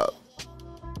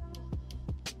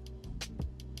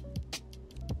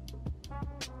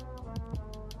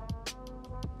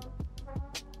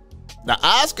 the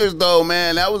Oscars, though,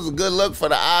 man, that was a good look for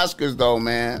the Oscars, though,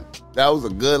 man. That was a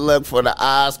good look for the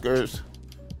Oscars.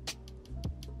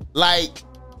 Like,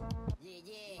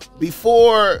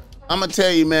 before, I'm going to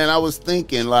tell you, man, I was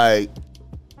thinking, like,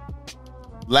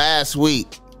 last week,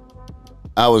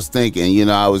 I was thinking, you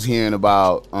know, I was hearing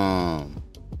about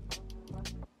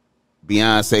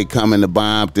Beyonce coming to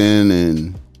Bompton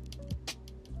and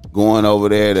going over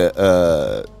there at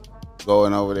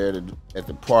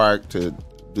the park to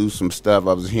do some stuff.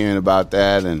 I was hearing about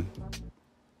that, and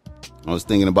I was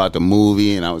thinking about the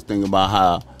movie, and I was thinking about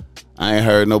how I ain't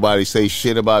heard nobody say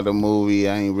shit about the movie.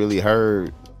 I ain't really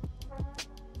heard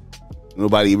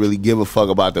nobody really give a fuck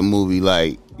about the movie.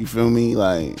 Like, you feel me?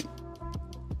 Like,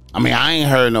 I mean, I ain't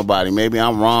heard nobody. Maybe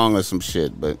I'm wrong or some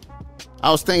shit, but I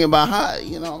was thinking about how,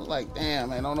 you know, like, damn,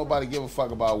 man, don't nobody give a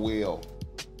fuck about Will.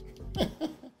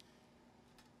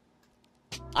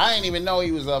 I didn't even know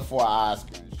he was up for an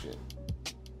Oscar and shit.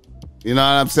 You know what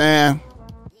I'm saying?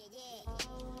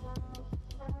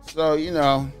 So, you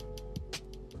know,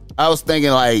 I was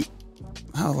thinking, like,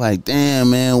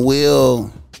 damn, man,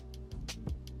 Will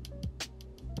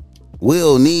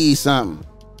needs something.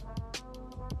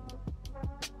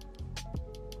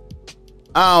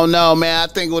 I don't know, man.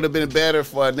 I think it would have been better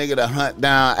for a nigga to hunt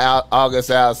down August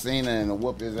Alsina and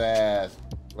whoop his ass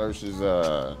versus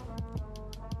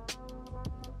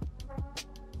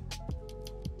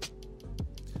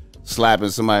slapping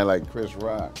somebody like Chris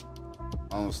Rock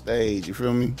on stage. You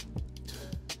feel me?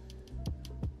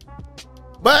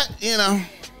 But, you know,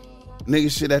 nigga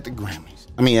shit at the Grammys.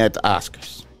 I mean, at the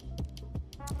Oscars.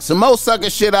 Some more sucker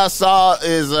shit I saw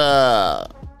is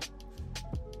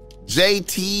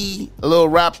JT, a little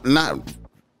rap, not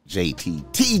JT,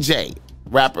 TJ,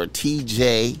 rapper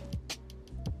TJ,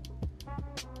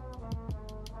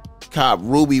 cop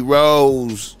Ruby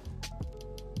Rose,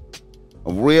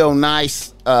 a real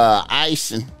nice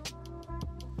icing,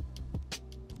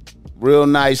 real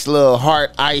nice little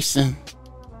heart icing,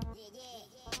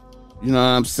 you know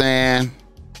what I'm saying?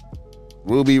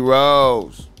 Ruby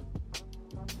Rose,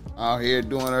 out here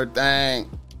doing her thing.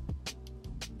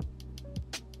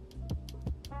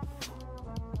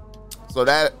 So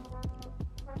that,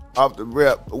 off the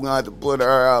rip, we're going to have to put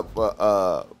her up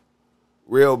for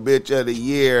Real Bitch of the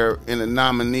Year in the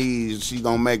nominees. She's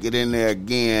going to make it in there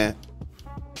again.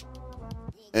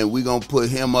 And we're going to put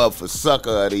him up for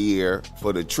Sucker of the Year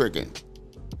for the Tricking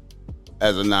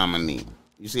as a nominee.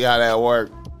 You see how that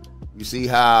worked? You see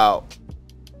how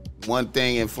one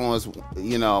thing influenced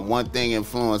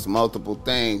multiple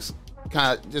things?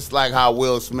 Kind of just like how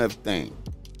Will Smith thinks.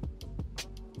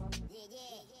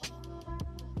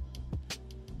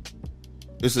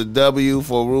 It's a W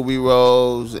for Ruby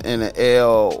Rose and an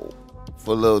L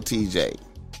for Lil TJ.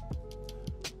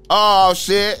 Oh,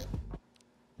 shit.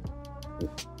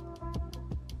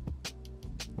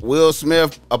 Will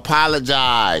Smith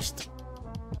apologized.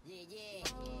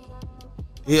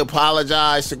 He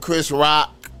apologized to Chris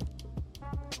Rock.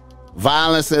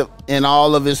 Violence in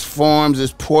all of its forms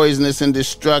is poisonous and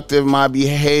destructive. My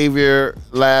behavior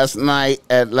last night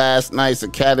at last night's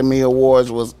Academy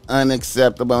Awards was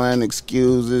unacceptable and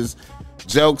excuses.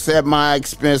 Jokes at my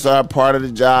expense are a part of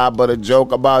the job, but a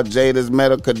joke about Jada's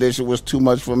medical condition was too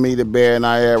much for me to bear, and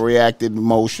I reacted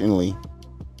emotionally.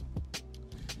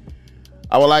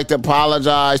 I would like to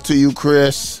apologize to you,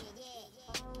 Chris.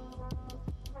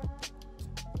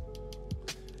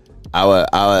 I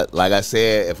would, like I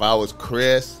said, if I was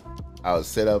Chris, I would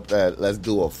set up that let's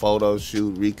do a photo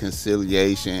shoot,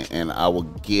 reconciliation, and I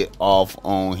would get off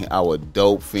on him. I would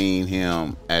dope fiend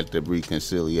him at the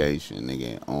reconciliation,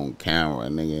 nigga, on camera,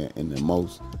 nigga, in the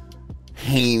most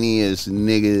heinous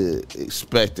nigga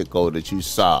spectacle that you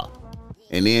saw,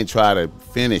 and then try to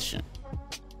finish him.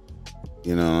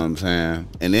 You know what I'm saying?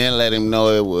 And then let him know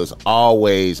it was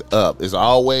always up. It's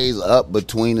always up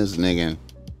between us, nigga.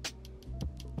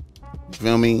 You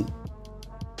feel me?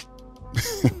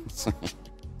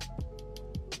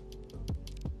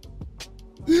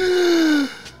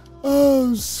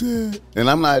 Oh shit. And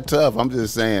I'm not tough. I'm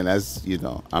just saying that's, you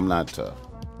know, I'm not tough.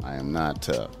 I am not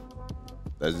tough.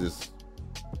 That's just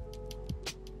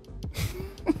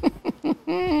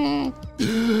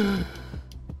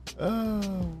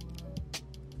oh.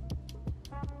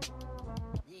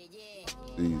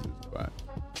 Jesus Christ.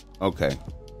 Okay.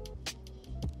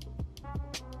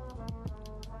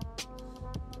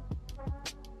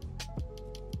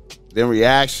 Them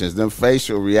reactions, them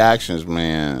facial reactions,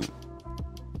 man.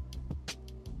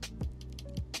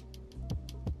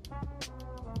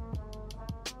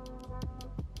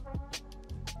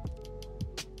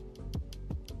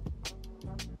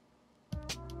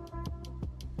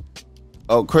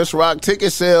 Oh, Chris Rock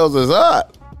ticket sales is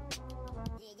up.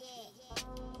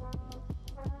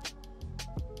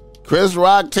 Chris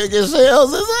Rock ticket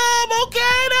sales is up.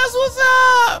 Okay, that's what's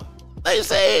up. They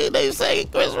say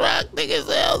Chris Rock ticket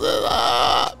sales is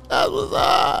up. That's what's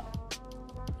up.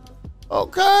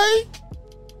 Okay.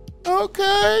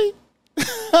 Okay.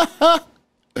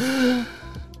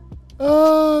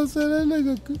 Oh, so that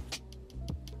nigga good.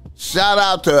 Shout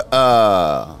out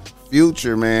to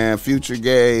Future, man. Future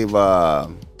gave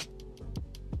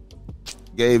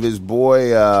his boy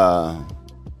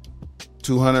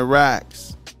 200 racks.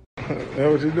 That's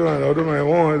what you doing. Older man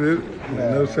wanted it.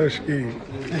 No such scheme.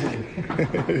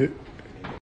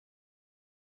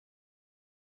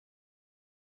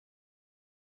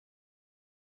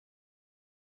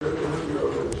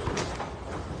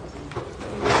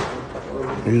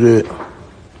 You did.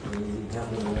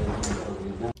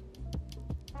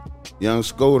 Young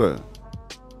Scooter.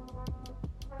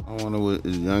 I wonder what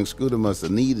Young Scooter must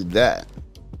have needed that.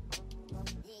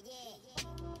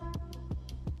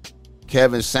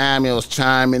 Kevin Samuels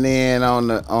chiming in on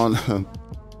the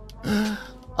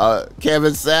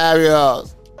Kevin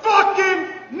Samuels.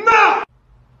 Fucking no!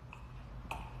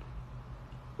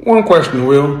 One question,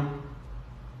 Will.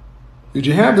 Did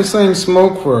you have the same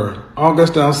smoke for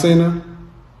August Alsina?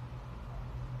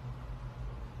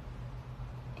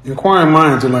 Inquiring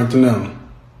minds would like to know.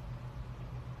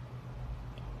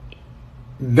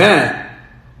 That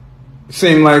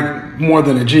seemed like more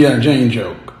than a G.I. Jane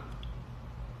joke.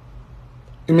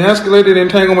 Emasculated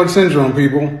entanglement syndrome,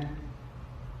 people.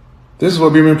 This is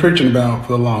what we've been preaching about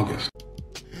for the longest.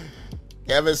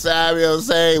 Kevin Samuels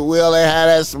say Will they had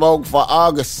that smoke for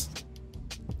August.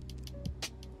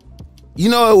 You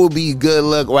know it would be good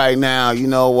luck right now. You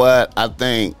know what? I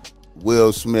think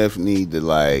Will Smith need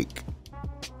to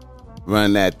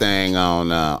run that thing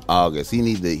on August. He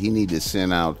need to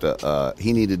send out the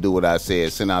he need to do what I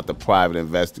said, send out the private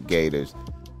investigators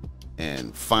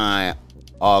and find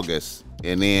August,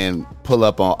 and then pull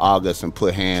up on August and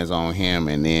put hands on him,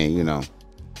 and then, you know,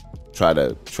 try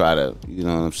to, you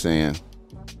know what I'm saying?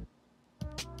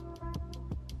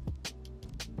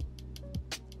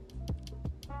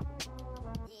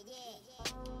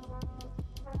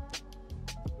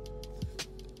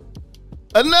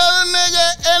 Another nigga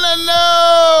in the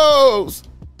nose.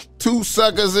 Two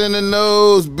suckers in the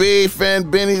nose, beefing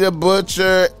Benny the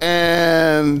Butcher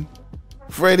and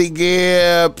Freddie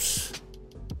Gibbs.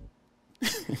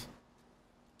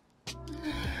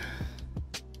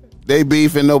 They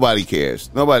beef and nobody cares.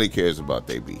 Nobody cares about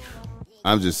they beef.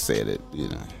 I'm just saying it, you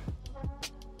know.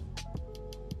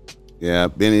 Yeah,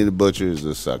 Benny the Butcher is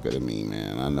a sucker to me,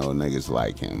 man. I know niggas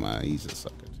like him. He's a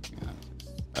sucker to me.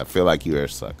 I feel like you're a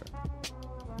sucker.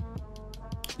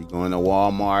 You go into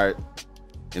Walmart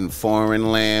in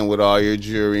foreign land with all your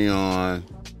jewelry on,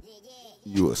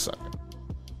 you a sucker.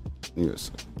 You're a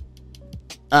sucker.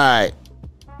 All right.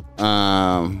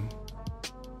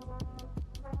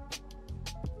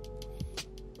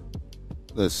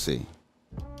 Let's see.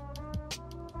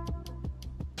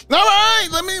 All right,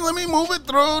 let me move it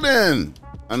through then.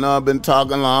 I know I've been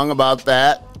talking long about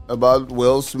that, about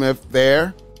Will Smith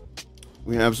there.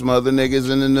 We have some other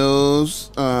niggas in the news,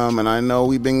 and I know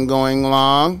we've been going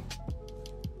long.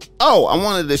 Oh, I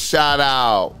wanted to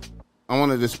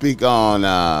speak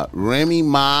on Remy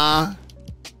Ma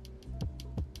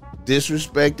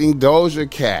disrespecting Doja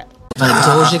Cat. But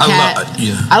Doja Cat,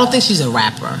 I don't think she's a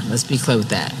rapper. Let's be clear with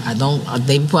that.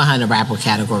 They put her in the rapper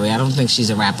category. I don't think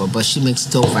she's a rapper, but she makes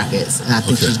dope records, and I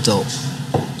think she's dope.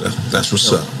 That's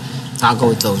what's up. I'll go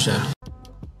with Doja.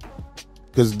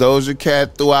 Cause Doja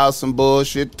Cat threw out some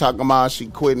bullshit talking about she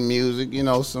quitting music. You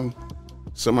know, some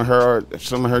of her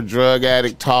drug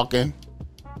addict talking.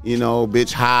 You know,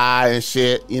 bitch high and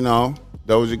shit. You know,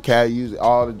 Doja Cat used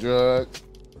all the drugs.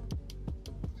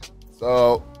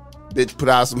 So, bitch put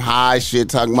out some high shit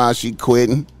talking about she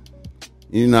quitting.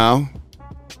 You know,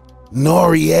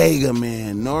 Noriega,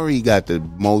 man. Nori got the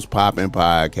most popping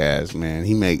podcast, man.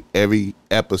 He make every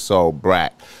episode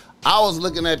brack. I was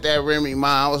looking at that Remy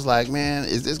Ma. I was like, man,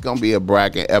 is this going to be a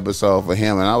bracket episode for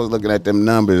him? And I was looking at them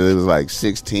numbers. It was like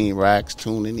 16 racks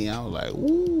tuning in. I was like,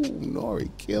 ooh,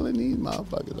 Nori killing these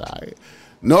motherfuckers out here.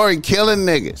 Nori killing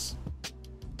niggas.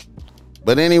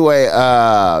 But anyway,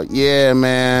 yeah,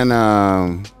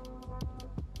 man.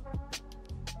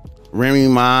 Remy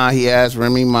Ma, he asked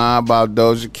Remy Ma about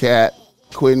Doja Cat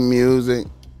quitting music.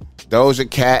 Doja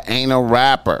Cat ain't a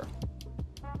rapper.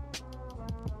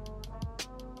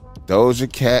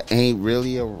 Doja Cat ain't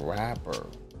really a rapper.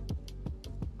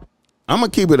 I'm gonna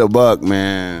keep it a buck,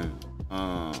 man.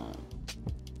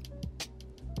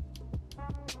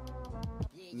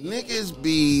 Niggas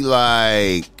be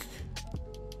like,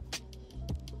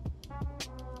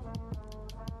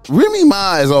 Remy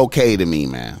Ma is okay to me,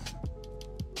 man.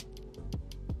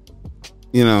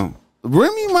 You know,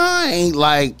 Remy Ma ain't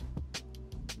like,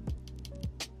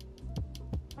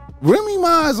 Remy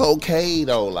Ma is okay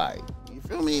though, like, you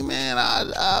feel me, man? I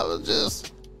was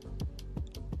just,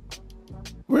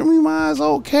 Remy Ma is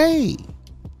okay.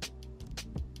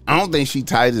 I don't think she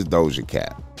tight as Doja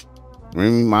Cat.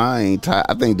 Remy Ma ain't tight.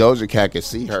 I think Doja Cat can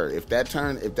see her. If that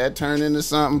turn into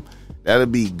something, that'll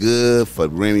be good for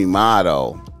Remy Ma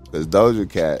though, because Doja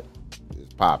Cat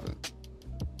is popping.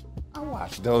 I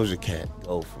watched Doja Cat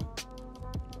go from,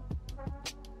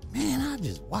 man, I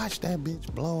just watched that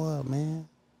bitch blow up, man.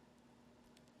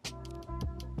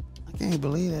 I can't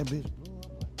believe that bitch blew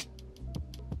up.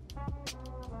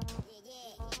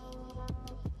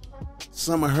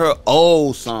 Some of her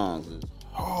old songs is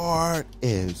hard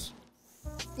as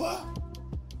fuck.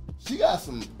 She got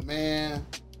some, man.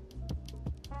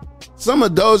 Some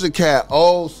of Doja Cat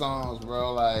old songs,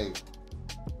 bro, like,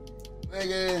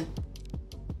 nigga.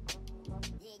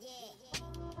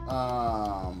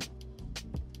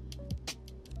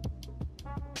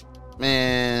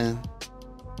 Man.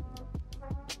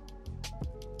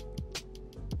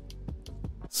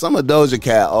 Some of Doja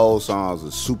Cat old songs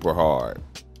are super hard.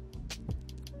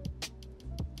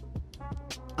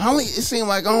 It seemed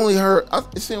like I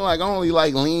only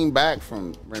like Lean Back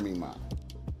from Remy Ma.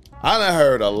 I done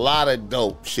heard a lot of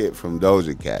dope shit from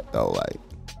Doja Cat though, like,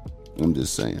 I'm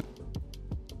just saying.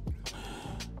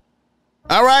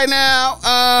 All right now,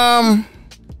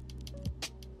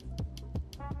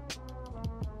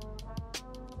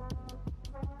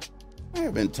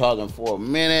 I've been talking for a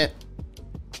minute.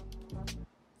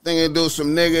 Thinking to do some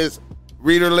niggas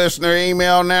reader listener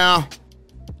email now.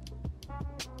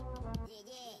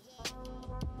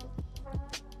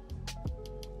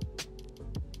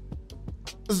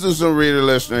 Let's do some reader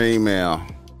listener email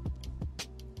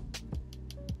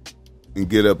and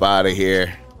get up out of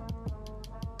here.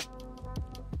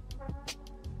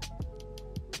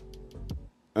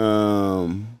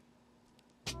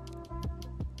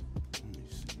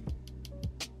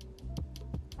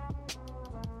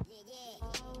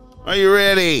 Are you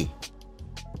ready?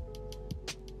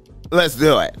 Let's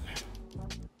do it.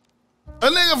 A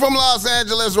nigga from Los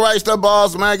Angeles writes to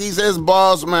Boss Mac. He says,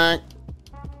 Boss Mac,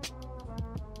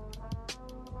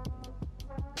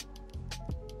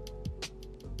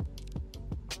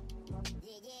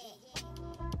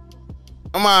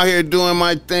 I'm out here doing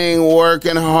my thing,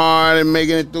 working hard and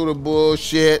making it through the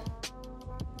bullshit.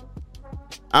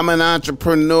 I'm an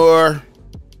entrepreneur,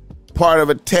 part of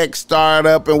a tech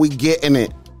startup, and we getting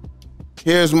it.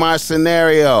 Here's my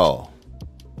scenario.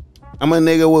 I'm a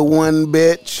nigga with one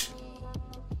bitch.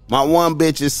 My one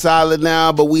bitch is solid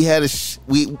now, but we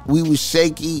was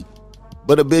shaky,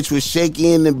 but a bitch was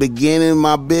shaky in the beginning.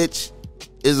 My bitch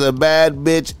is a bad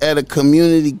bitch at a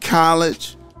community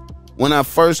college. When I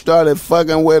first started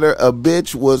fucking with her, a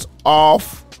bitch was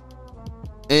off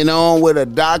and on with a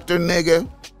doctor nigga.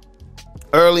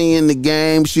 Early in the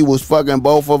game, she was fucking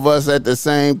both of us at the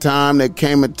same time. There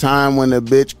came a time when the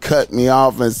bitch cut me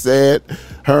off and said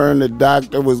her and the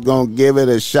doctor was gonna give it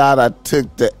a shot. I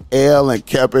took the L and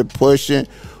kept it pushing.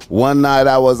 One night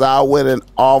I was out with an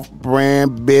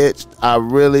off-brand bitch I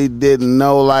really didn't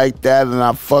know like that, and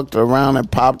I fucked around and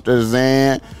popped her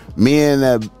Zan. Me and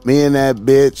that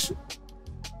bitch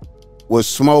was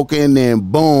smoking, then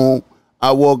boom,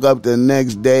 I woke up the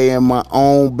next day in my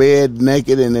own bed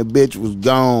naked and the bitch was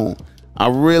gone. I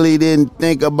really didn't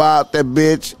think about the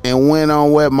bitch and went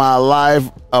on with my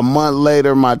life. A month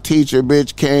later, my teacher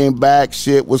bitch came back.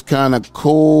 Shit was kind of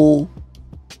cool.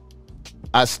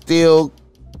 I still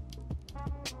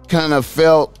kind of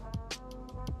felt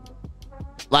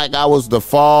like I was the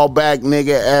fallback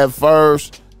nigga at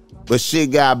first, but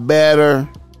shit got better.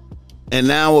 And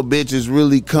now a bitch is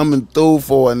really coming through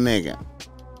for a nigga.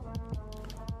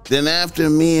 Then after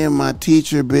me and my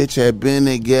teacher bitch had been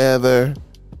together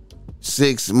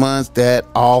 6 months, that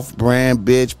off-brand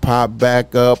bitch popped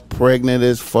back up, pregnant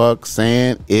as fuck,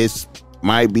 saying it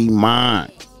might be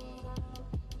mine.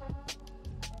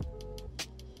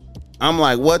 I'm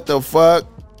like, what the fuck?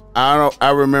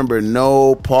 I remember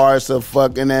no parts of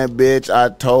fucking that bitch. I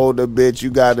told the bitch,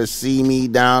 you gotta see me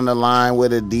down the line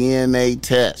with a DNA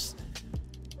test.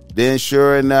 Then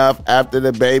sure enough, after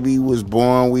the baby was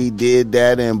born, we did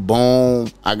that and boom,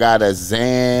 I got a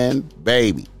Zan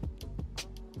baby.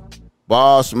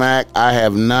 Ball smack, I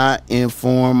have not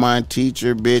informed my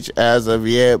teacher bitch as of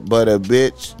yet, but a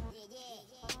bitch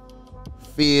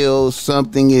feels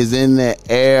something is in the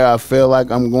air. I feel like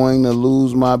I'm going to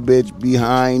lose my bitch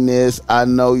behind this. I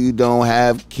know you don't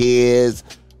have kids,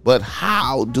 but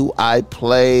how do I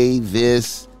play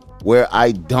this where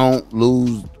I don't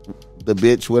lose the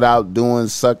bitch without doing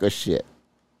sucker shit?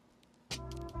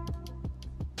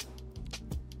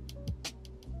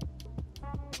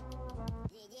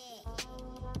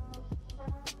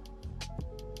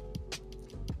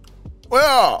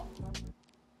 Well,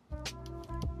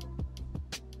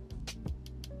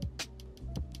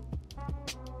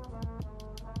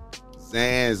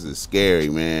 Xans is scary,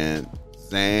 man.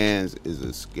 Xans is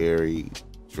a scary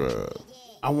drug.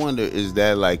 I wonder, is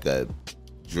that like a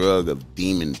drug of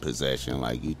demon possession?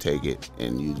 Like you take it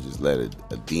and you just let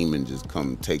a demon just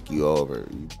come take you over.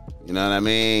 You know what I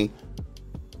mean?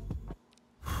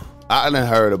 I done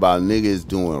heard about niggas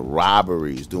doing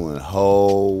robberies, doing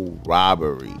whole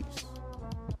robberies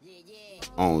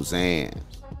on Xans.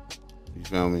 You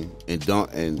feel me?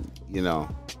 And you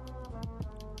know,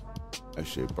 that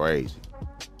shit crazy.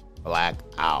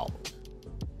 Blacking out.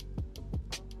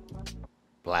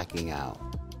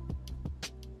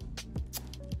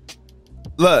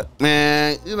 Look,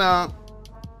 man, you know,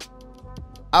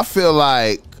 I feel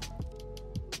like,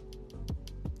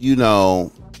 you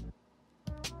know,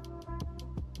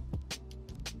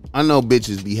 I know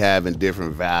bitches be having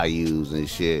different values and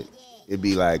shit. It'd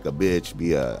be like a bitch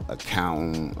be a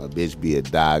accountant, a bitch be a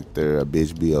doctor, a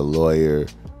bitch be a lawyer,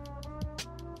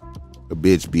 a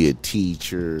bitch be a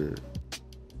teacher,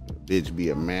 a bitch be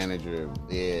a manager of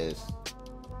this,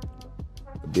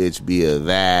 a bitch be a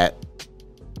that,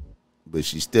 but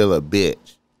she's still a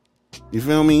bitch. You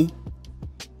feel me?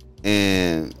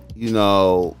 And, you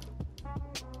know,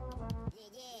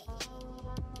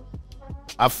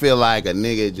 I feel like a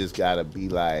nigga just gotta be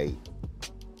like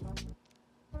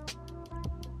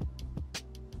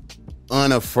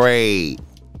unafraid.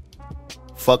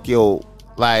 Fuck your,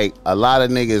 like a lot of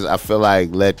niggas I feel like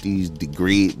let these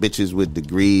bitches with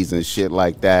degrees and shit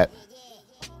like that.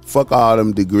 Fuck all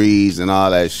them degrees and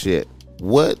all that shit.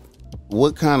 What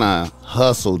kind of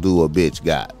hustle do a bitch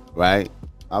got, right?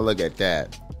 I look at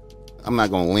that. I'm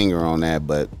not gonna linger on that,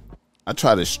 but I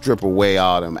try to strip away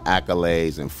all them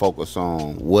accolades and focus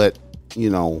on what, you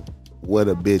know, what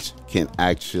a bitch can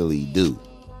actually do.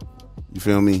 You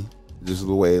feel me? Just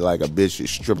the way like a bitch should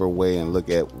strip away and look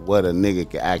at what a nigga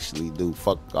can actually do.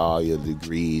 Fuck all your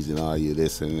degrees and all your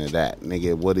this and that.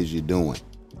 Nigga, what is you doing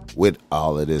with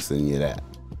all of this and your that?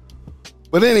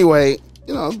 But anyway,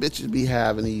 you know, bitches be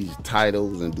having these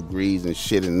titles and degrees and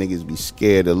shit and niggas be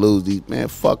scared to lose these. Man,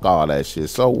 fuck all that shit.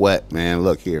 So what, man?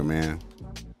 Look here, man.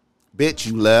 Bitch,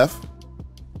 you left.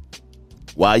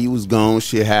 While you was gone,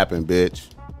 shit happened, bitch.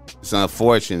 It's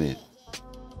unfortunate.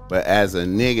 But as a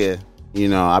nigga, you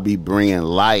know, I be bringing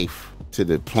life to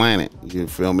the planet. You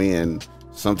feel me? And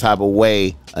some type of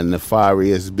way, a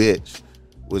nefarious bitch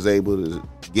was able to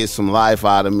get some life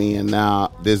out of me, and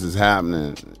now this is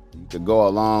happening. You could go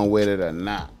along with it or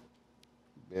not,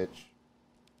 bitch.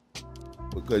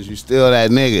 Because you still that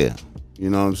nigga. You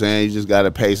know what I'm saying? You just got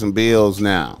to pay some bills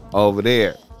now over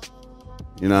there.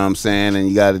 You know what I'm saying? And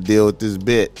you got to deal with this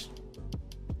bitch.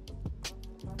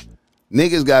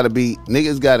 Niggas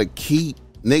got to keep,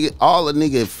 all the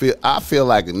niggas feel, I feel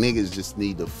like niggas just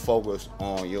need to focus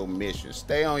on your mission.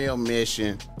 Stay on your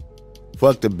mission.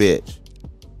 Fuck the bitch.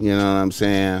 You know what I'm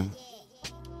saying?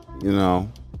 You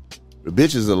know, the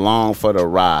bitch is along for the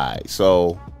ride.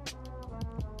 So,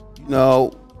 you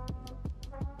know,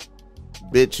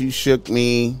 bitch, you shook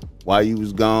me. while you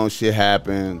was gone, shit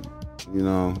happened. You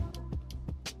know,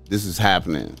 this is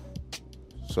happening.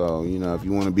 So, you know, if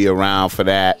you want to be around for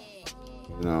that,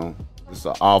 you know, it's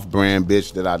an off-brand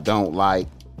bitch that I don't like.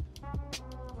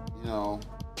 You know,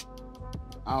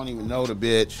 I don't even know the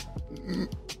bitch.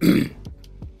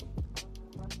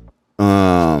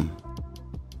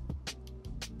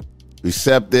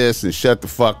 Accept this and shut the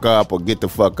fuck up or get the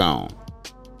fuck on.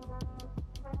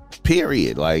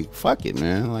 Period. Like, fuck it,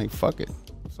 man. Like, fuck it.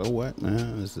 So what,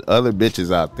 man? There's other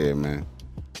bitches out there, man.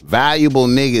 Valuable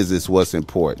niggas is what's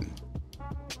important.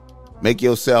 Make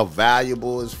yourself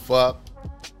valuable as fuck.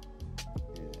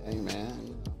 Hey,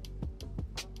 man.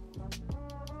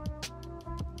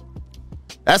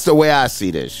 That's the way I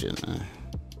see that shit,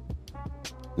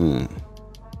 man.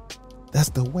 That's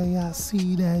the way I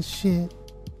see that shit.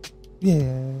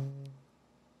 Yeah.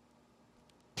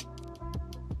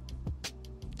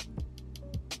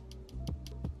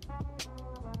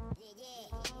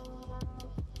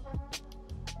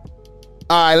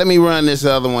 All right, let me run this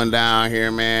other one down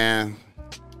here, man.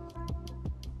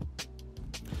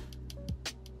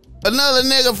 Another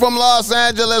nigga from Los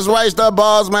Angeles writes to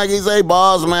Bossmack. He say,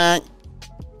 Bossmack,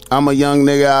 I'm a young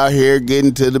nigga out here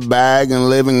getting to the bag and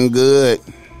living good.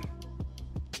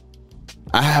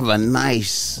 I have a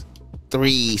nice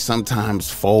 3, sometimes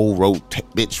 4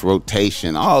 bitch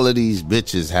rotation. All of these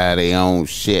bitches have their own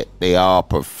shit. They all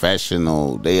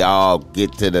professional. They all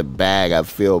get to the bag. I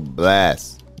feel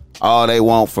blessed. All they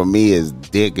want from me is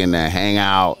dick and to hang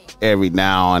out every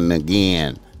now and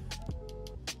again.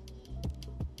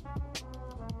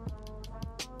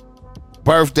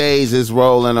 Birthdays is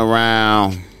rolling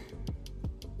around,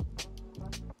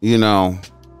 you know,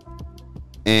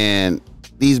 and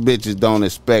these bitches don't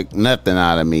expect nothing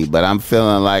out of me, but I'm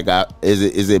feeling like,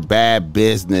 is it bad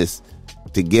business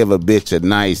to give a bitch a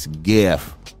nice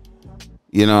gift?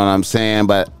 You know what I'm saying?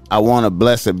 But I want to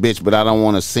bless a bitch, but I don't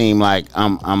want to seem like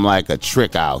I'm like a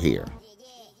trick out here.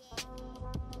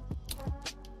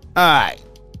 All right.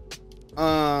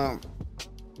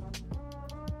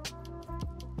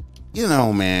 You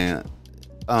know, man.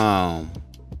 I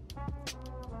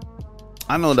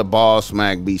know the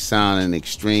Bossmack be sounding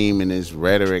extreme in his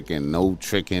rhetoric and no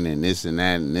tricking and this and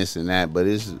that and this and that, but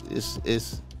it's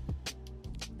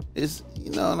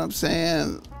you know what I'm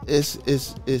saying?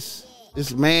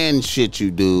 It's man shit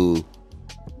you do.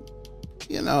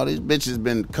 You know, these bitches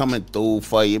been coming through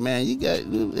for you, man.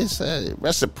 It's a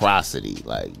reciprocity.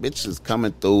 Like, bitches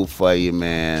coming through for you,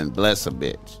 man. Bless a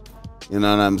bitch. You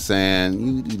know what I'm saying?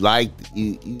 You like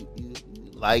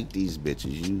these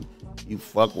bitches. You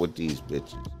fuck with these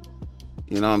bitches.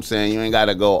 You know what I'm saying? You ain't got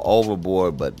to go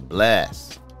overboard, but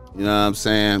bless. You know what I'm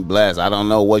saying? Bless. I don't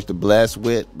know what to bless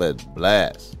with, but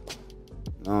bless.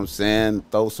 You know what I'm saying?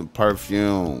 Throw some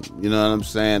perfume. You know what I'm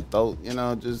saying? Throw, you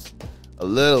know, just a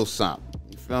little something.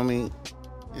 You feel me?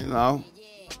 You know?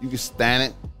 You can stand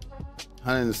it.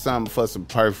 100 and something for some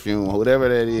perfume, whatever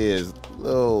that is.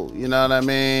 Little, you know what I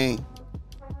mean?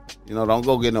 You know, don't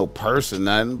go get no purse or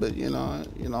nothing, but you know,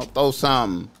 throw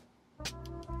something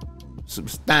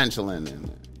substantial in there.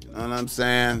 You know what I'm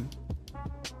saying?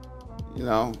 You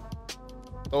know,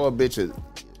 throw a bitch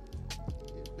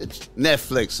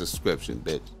Netflix subscription,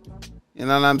 bitch. You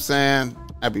know what I'm saying?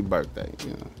 Happy birthday,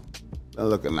 you know. They're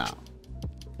looking out.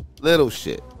 Little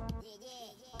shit.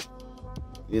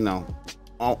 You know.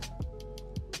 Oh.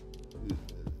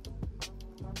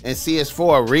 And see, it's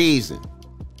for a reason.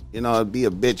 You know, it'd be a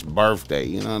bitch birthday.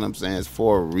 You know what I'm saying? It's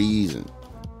for a reason.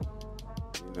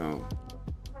 You know.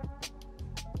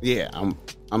 Yeah,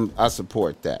 I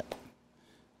support that.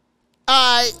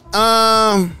 All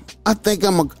right, I think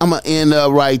I'm gonna end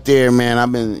up right there, man.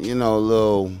 I've been, you know, a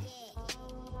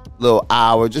little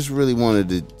hour. Just really wanted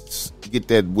to get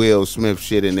that Will Smith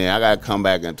shit in there. I gotta come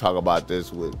back and talk about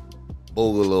this with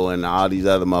Boogaloo and all these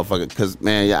other motherfuckers. Because,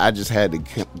 man, I just had to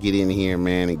get in here,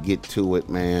 man, and get to it,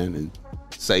 man, and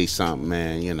say something,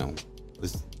 man, you know.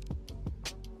 It's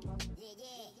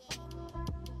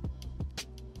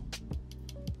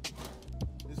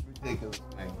ridiculous,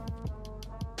 man.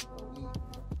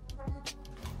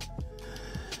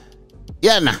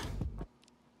 Yeah, nah.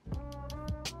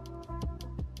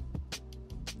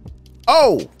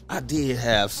 Oh, I did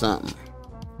have something.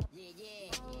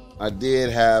 I did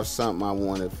have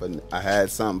something I had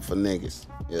something for niggas.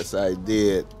 Yes, I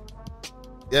did.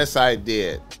 Yes, I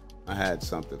did. I had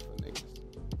something for niggas.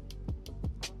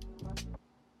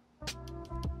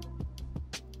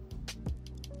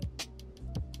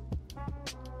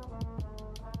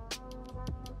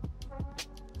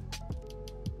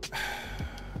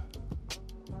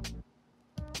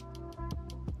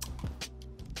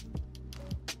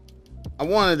 I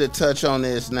wanted to touch on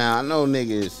this now. I know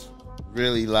niggas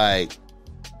really like,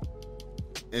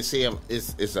 and see,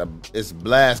 it's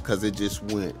blast because it just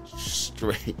went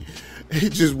straight.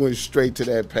 It just went straight to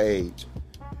that page.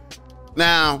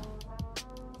 Now,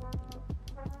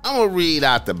 I'm gonna read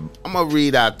out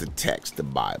the text, the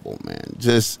Bible, man.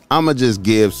 I'm gonna just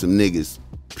give some niggas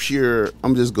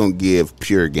I'm just gonna give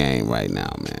pure game right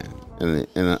now, man.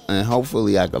 And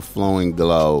hopefully I can flow and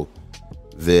glow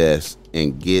this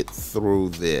and get through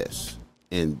this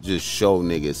and just show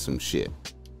niggas some shit.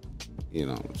 You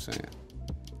know what I'm saying?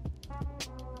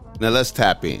 Now let's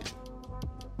tap in.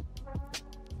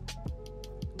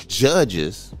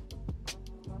 Judges.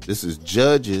 This is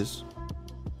Judges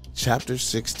chapter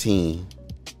 16,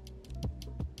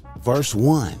 verse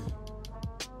 1.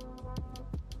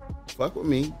 Fuck with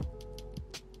me.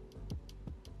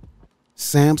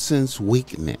 Samson's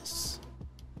weakness.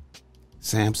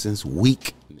 Samson's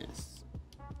weakness.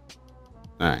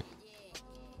 All right.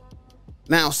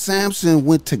 Now, Samson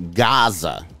went to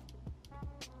Gaza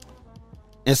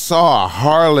and saw a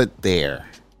harlot there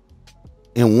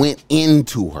and went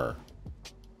into her.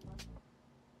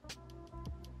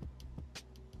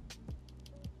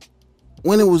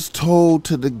 When it was told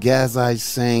to the Gazites,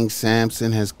 saying,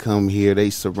 Samson has come here,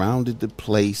 they surrounded the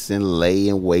place and lay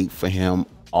in wait for him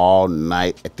all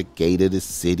night at the gate of the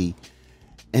city.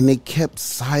 And they kept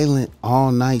silent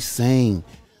all night, saying,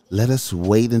 let us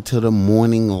wait until the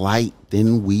morning light,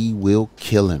 then we will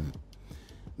kill him.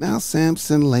 Now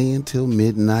Samson lay until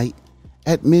midnight.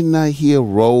 At midnight he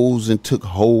arose and took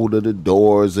hold of the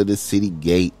doors of the city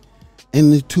gate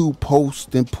and the two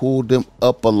posts and pulled them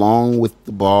up along with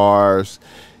the bars.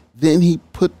 Then he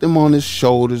put them on his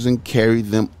shoulders and carried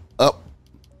them up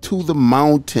to the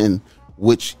mountain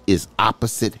which is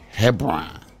opposite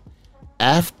Hebron.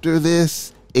 After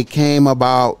this, it came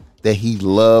about that he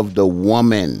loved a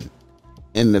woman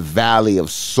in the valley of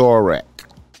Sorek,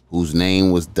 whose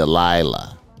name was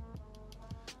Delilah.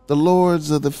 The lords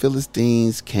of the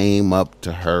Philistines came up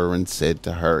to her and said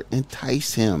to her,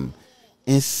 entice him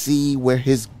and see where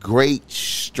his great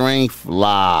strength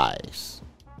lies,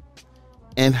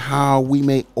 and how we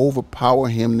may overpower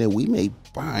him, that we may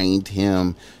bind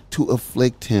him to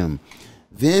afflict him.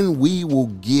 Then we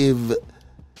will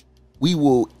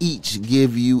each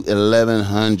give you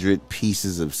 1,100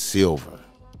 pieces of silver.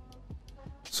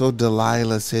 So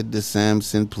Delilah said to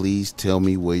Samson, please tell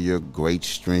me where your great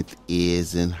strength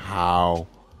is and how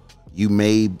you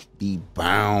may be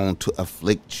bound to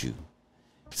afflict you.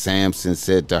 Samson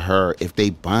said to her, if they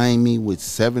bind me with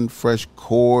 7 fresh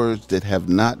cords that have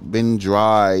not been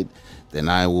dried, then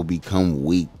I will become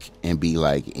weak and be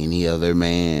like any other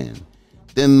man.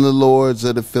 Then the lords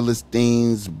of the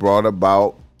Philistines brought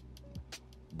up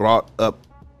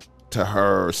to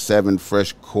her 7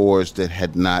 fresh cords that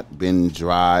had not been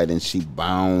dried, and she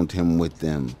bound him with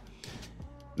them.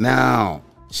 Now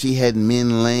she had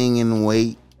men laying in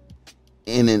wait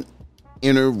in an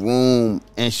inner room,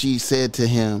 and she said to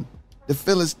him, the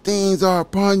Philistines are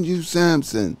upon you,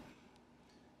 Samson.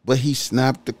 But he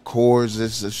snapped the cords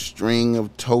as a string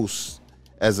of toast,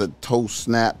 as a toast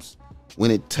snaps when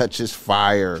it touches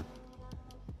fire.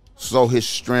 So his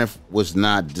strength was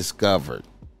not discovered.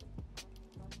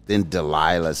 Then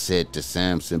Delilah said to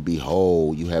Samson,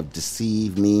 behold, you have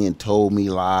deceived me and told me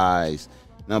lies.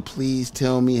 Now please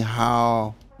tell me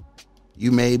how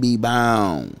you may be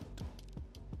bound.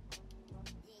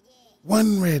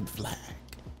 One red flag.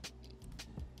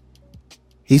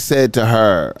 He said to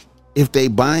her, if they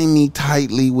bind me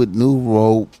tightly with new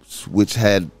ropes which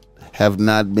have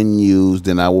not been used,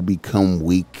 then I will become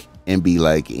weak and be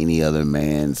like any other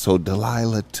man. So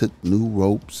Delilah took new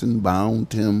ropes and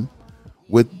bound him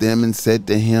with them and said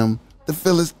to him, the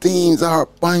Philistines are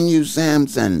upon you,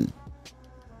 Samson.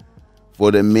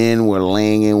 For the men were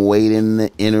laying in wait in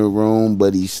the inner room,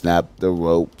 but he snapped the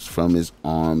ropes from his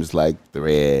arms like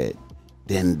thread.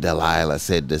 Then Delilah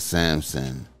said to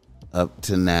Samson, up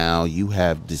to now you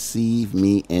have deceived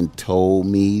me and told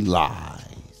me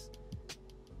lies.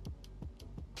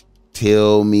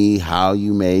 Tell me how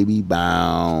you may be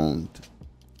bound.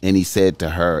 And he said to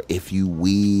her, if you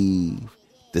weave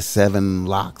the 7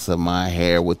 locks of my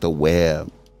hair with a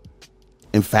web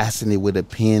and fasten it with a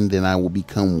pin, then I will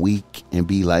become weak and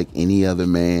be like any other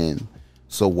man.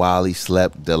 So while he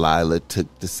slept, Delilah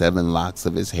took the 7 locks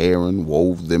of his hair and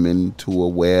wove them into a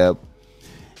web,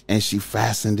 and she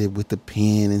fastened it with a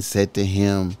pin and said to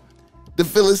him, the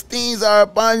Philistines are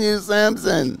upon you,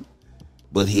 Samson.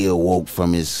 But he awoke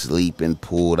from his sleep and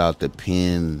pulled out the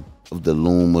pin of the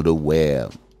loom of the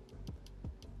web.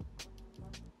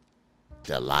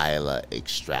 Delilah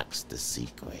extracts the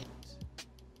secret.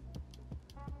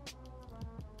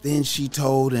 Then she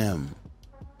told him.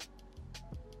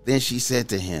 Then she said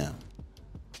to him,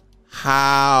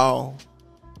 how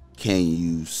can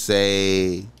you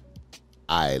say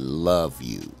I love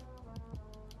you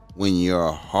when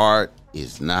your heart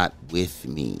is not with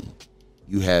me?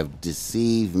 You have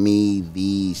deceived me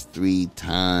these 3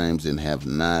 times and have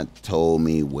not told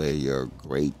me where your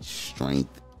great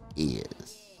strength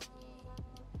is.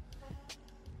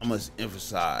 I must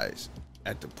emphasize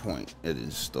at the point of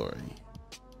this story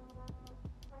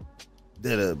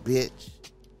that a bitch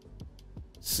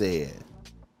said,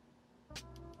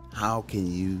 how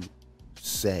can you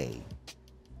say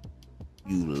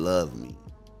you love me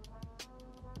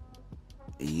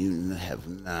and you have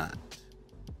not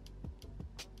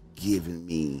given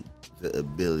me the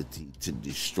ability to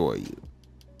destroy you?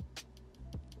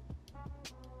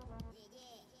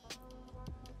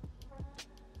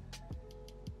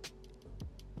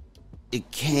 It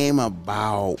came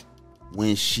about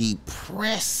when she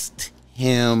pressed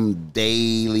him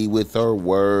daily with her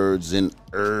words and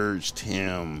urged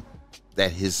him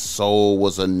that his soul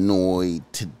was annoyed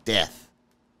to death.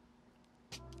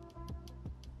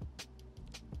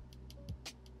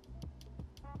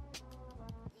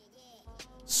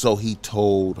 So he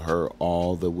told her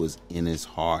all that was in his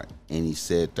heart, and he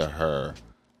said to her,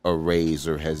 a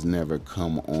razor has never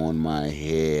come on my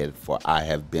head, for I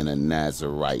have been a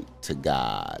Nazarite to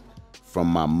God. From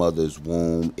my mother's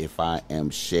womb, if I am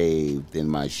shaved, then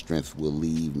my strength will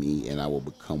leave me and I will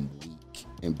become weak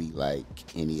and be like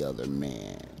any other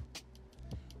man.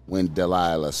 When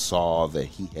Delilah saw that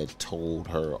he had told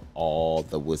her all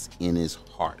that was in his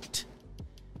heart,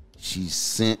 she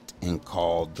sent and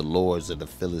called the lords of the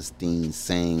Philistines,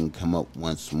 saying, come up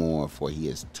once more, for he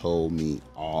has told me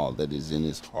all that is in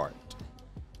his heart.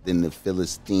 Then the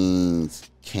Philistines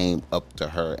came up to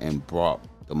her and brought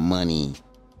the money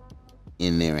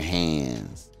in their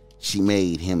hands. She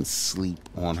made him sleep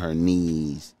on her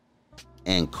knees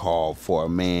and called for a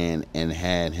man and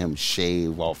had him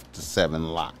shave off the 7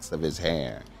 locks of his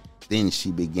hair. Then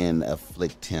she began to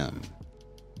afflict him,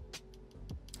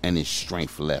 and his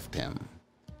strength left him.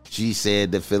 She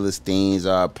said, the Philistines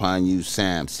are upon you,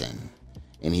 Samson.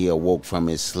 And he awoke from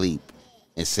his sleep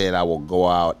and said, I will go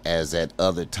out as at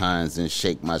other times and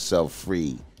shake myself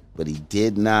free. But he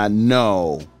did not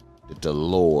know that the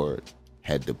Lord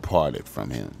had departed from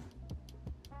him.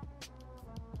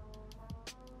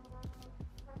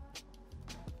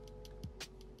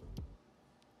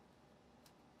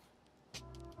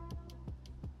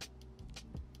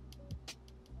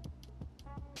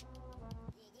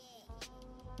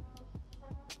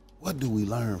 What do we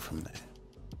learn from that?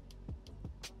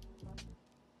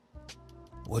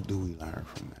 What do we learn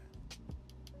from that?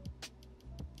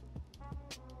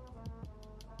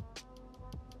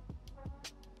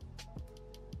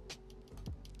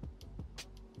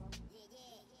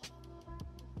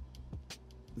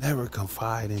 Never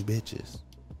confide in bitches.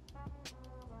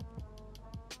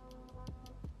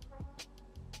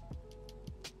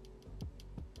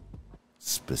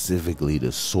 Specifically,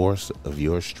 the source of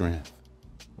your strength.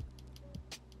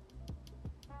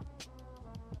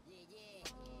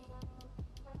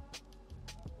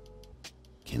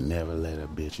 Can never let a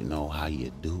bitch know how you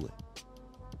do it.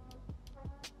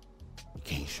 You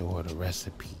can't show her the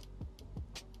recipe.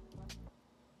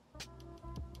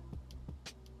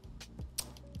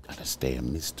 Gotta stay a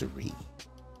mystery.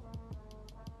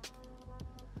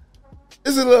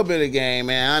 It's a little bit of game,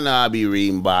 man. I know I be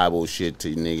reading Bible shit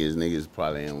to niggas. Niggas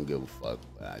probably don't give a fuck,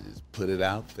 but I just put it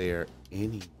out there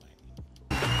anyway.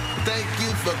 Thank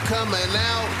you for coming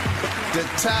out. The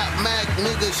Top Mac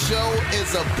Nigga Show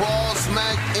is a Boss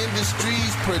Mac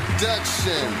Industries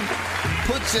production.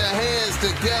 Put your hands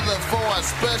together for our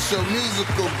special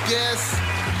musical guest.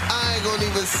 I ain't gonna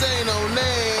even say no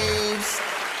names.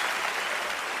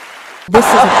 This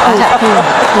is a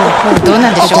どう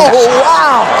なんでしょうか?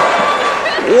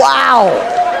 Wow!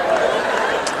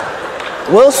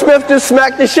 Will Smith just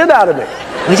smacked the shit out of me.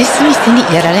 ウィル・スミスに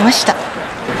やられました。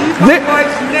 Keep my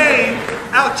wife's name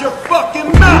out your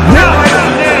fucking mouth. My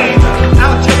wife's name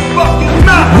out your fucking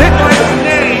mouth. My wife's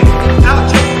name out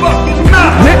your fucking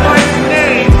mouth. My wife's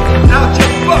name out your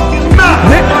fucking mouth.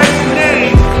 My wife's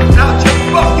name out your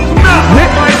fucking mouth. My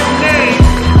wife's name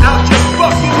out your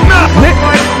fucking mouth. My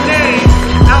wife's name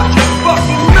out your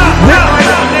fucking mouth. My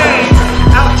wife's name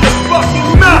out your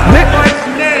fucking mouth. My wife's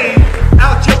name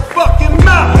out your fucking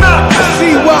mouth. I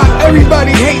see why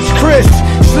everybody hates Chris.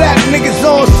 Slap niggas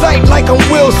on sight like I'm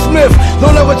Will Smith.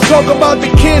 Don't ever talk about the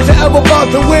kids or ever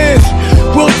about the wins.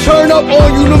 We'll turn up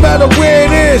on you no matter where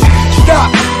it is.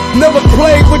 Stop Never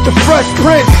played with the Fresh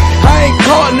Prince. I ain't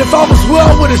caught, and if I was well,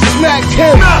 I would've smacked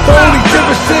him. The only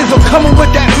difference is I'm coming with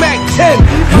that Mac 10.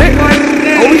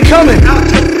 Oh, we coming.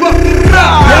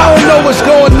 Y'all don't know what's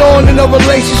going on in a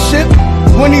relationship.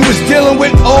 When he was dealing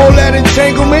with all that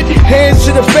entanglement, hands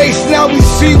to the face, now we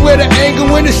see where the anger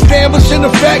went, establishing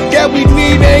the fact that we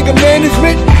need anger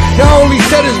management. Not only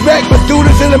set us back, but dude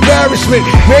is an embarrassment.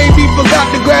 Maybe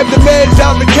forgot to grab the meds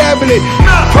out the cabinet.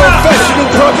 Professional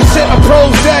purpose, I'm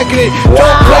Prozac in it.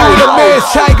 Don't play with a man's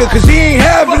tiger, cause he ain't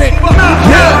having it. Out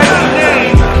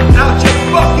your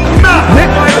fucking mouth.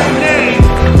 Write his name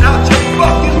out your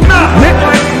fucking mouth.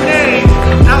 Write his name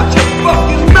out your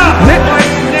fucking mouth. Write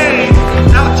his name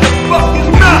out your fucking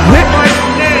mouth. Write his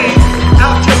name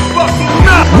out your fucking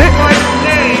mouth. Write his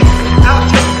name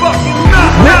out your fucking mouth. Write his name out your fucking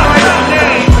mouth. Write his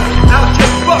name out your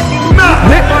fucking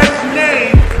mouth. Write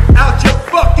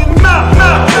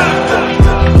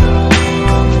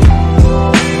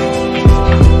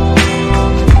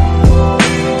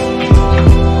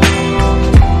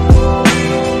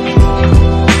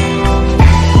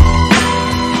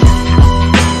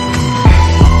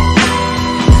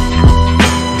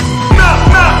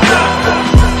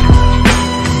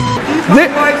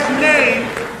his name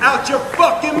out your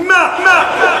fucking mouth.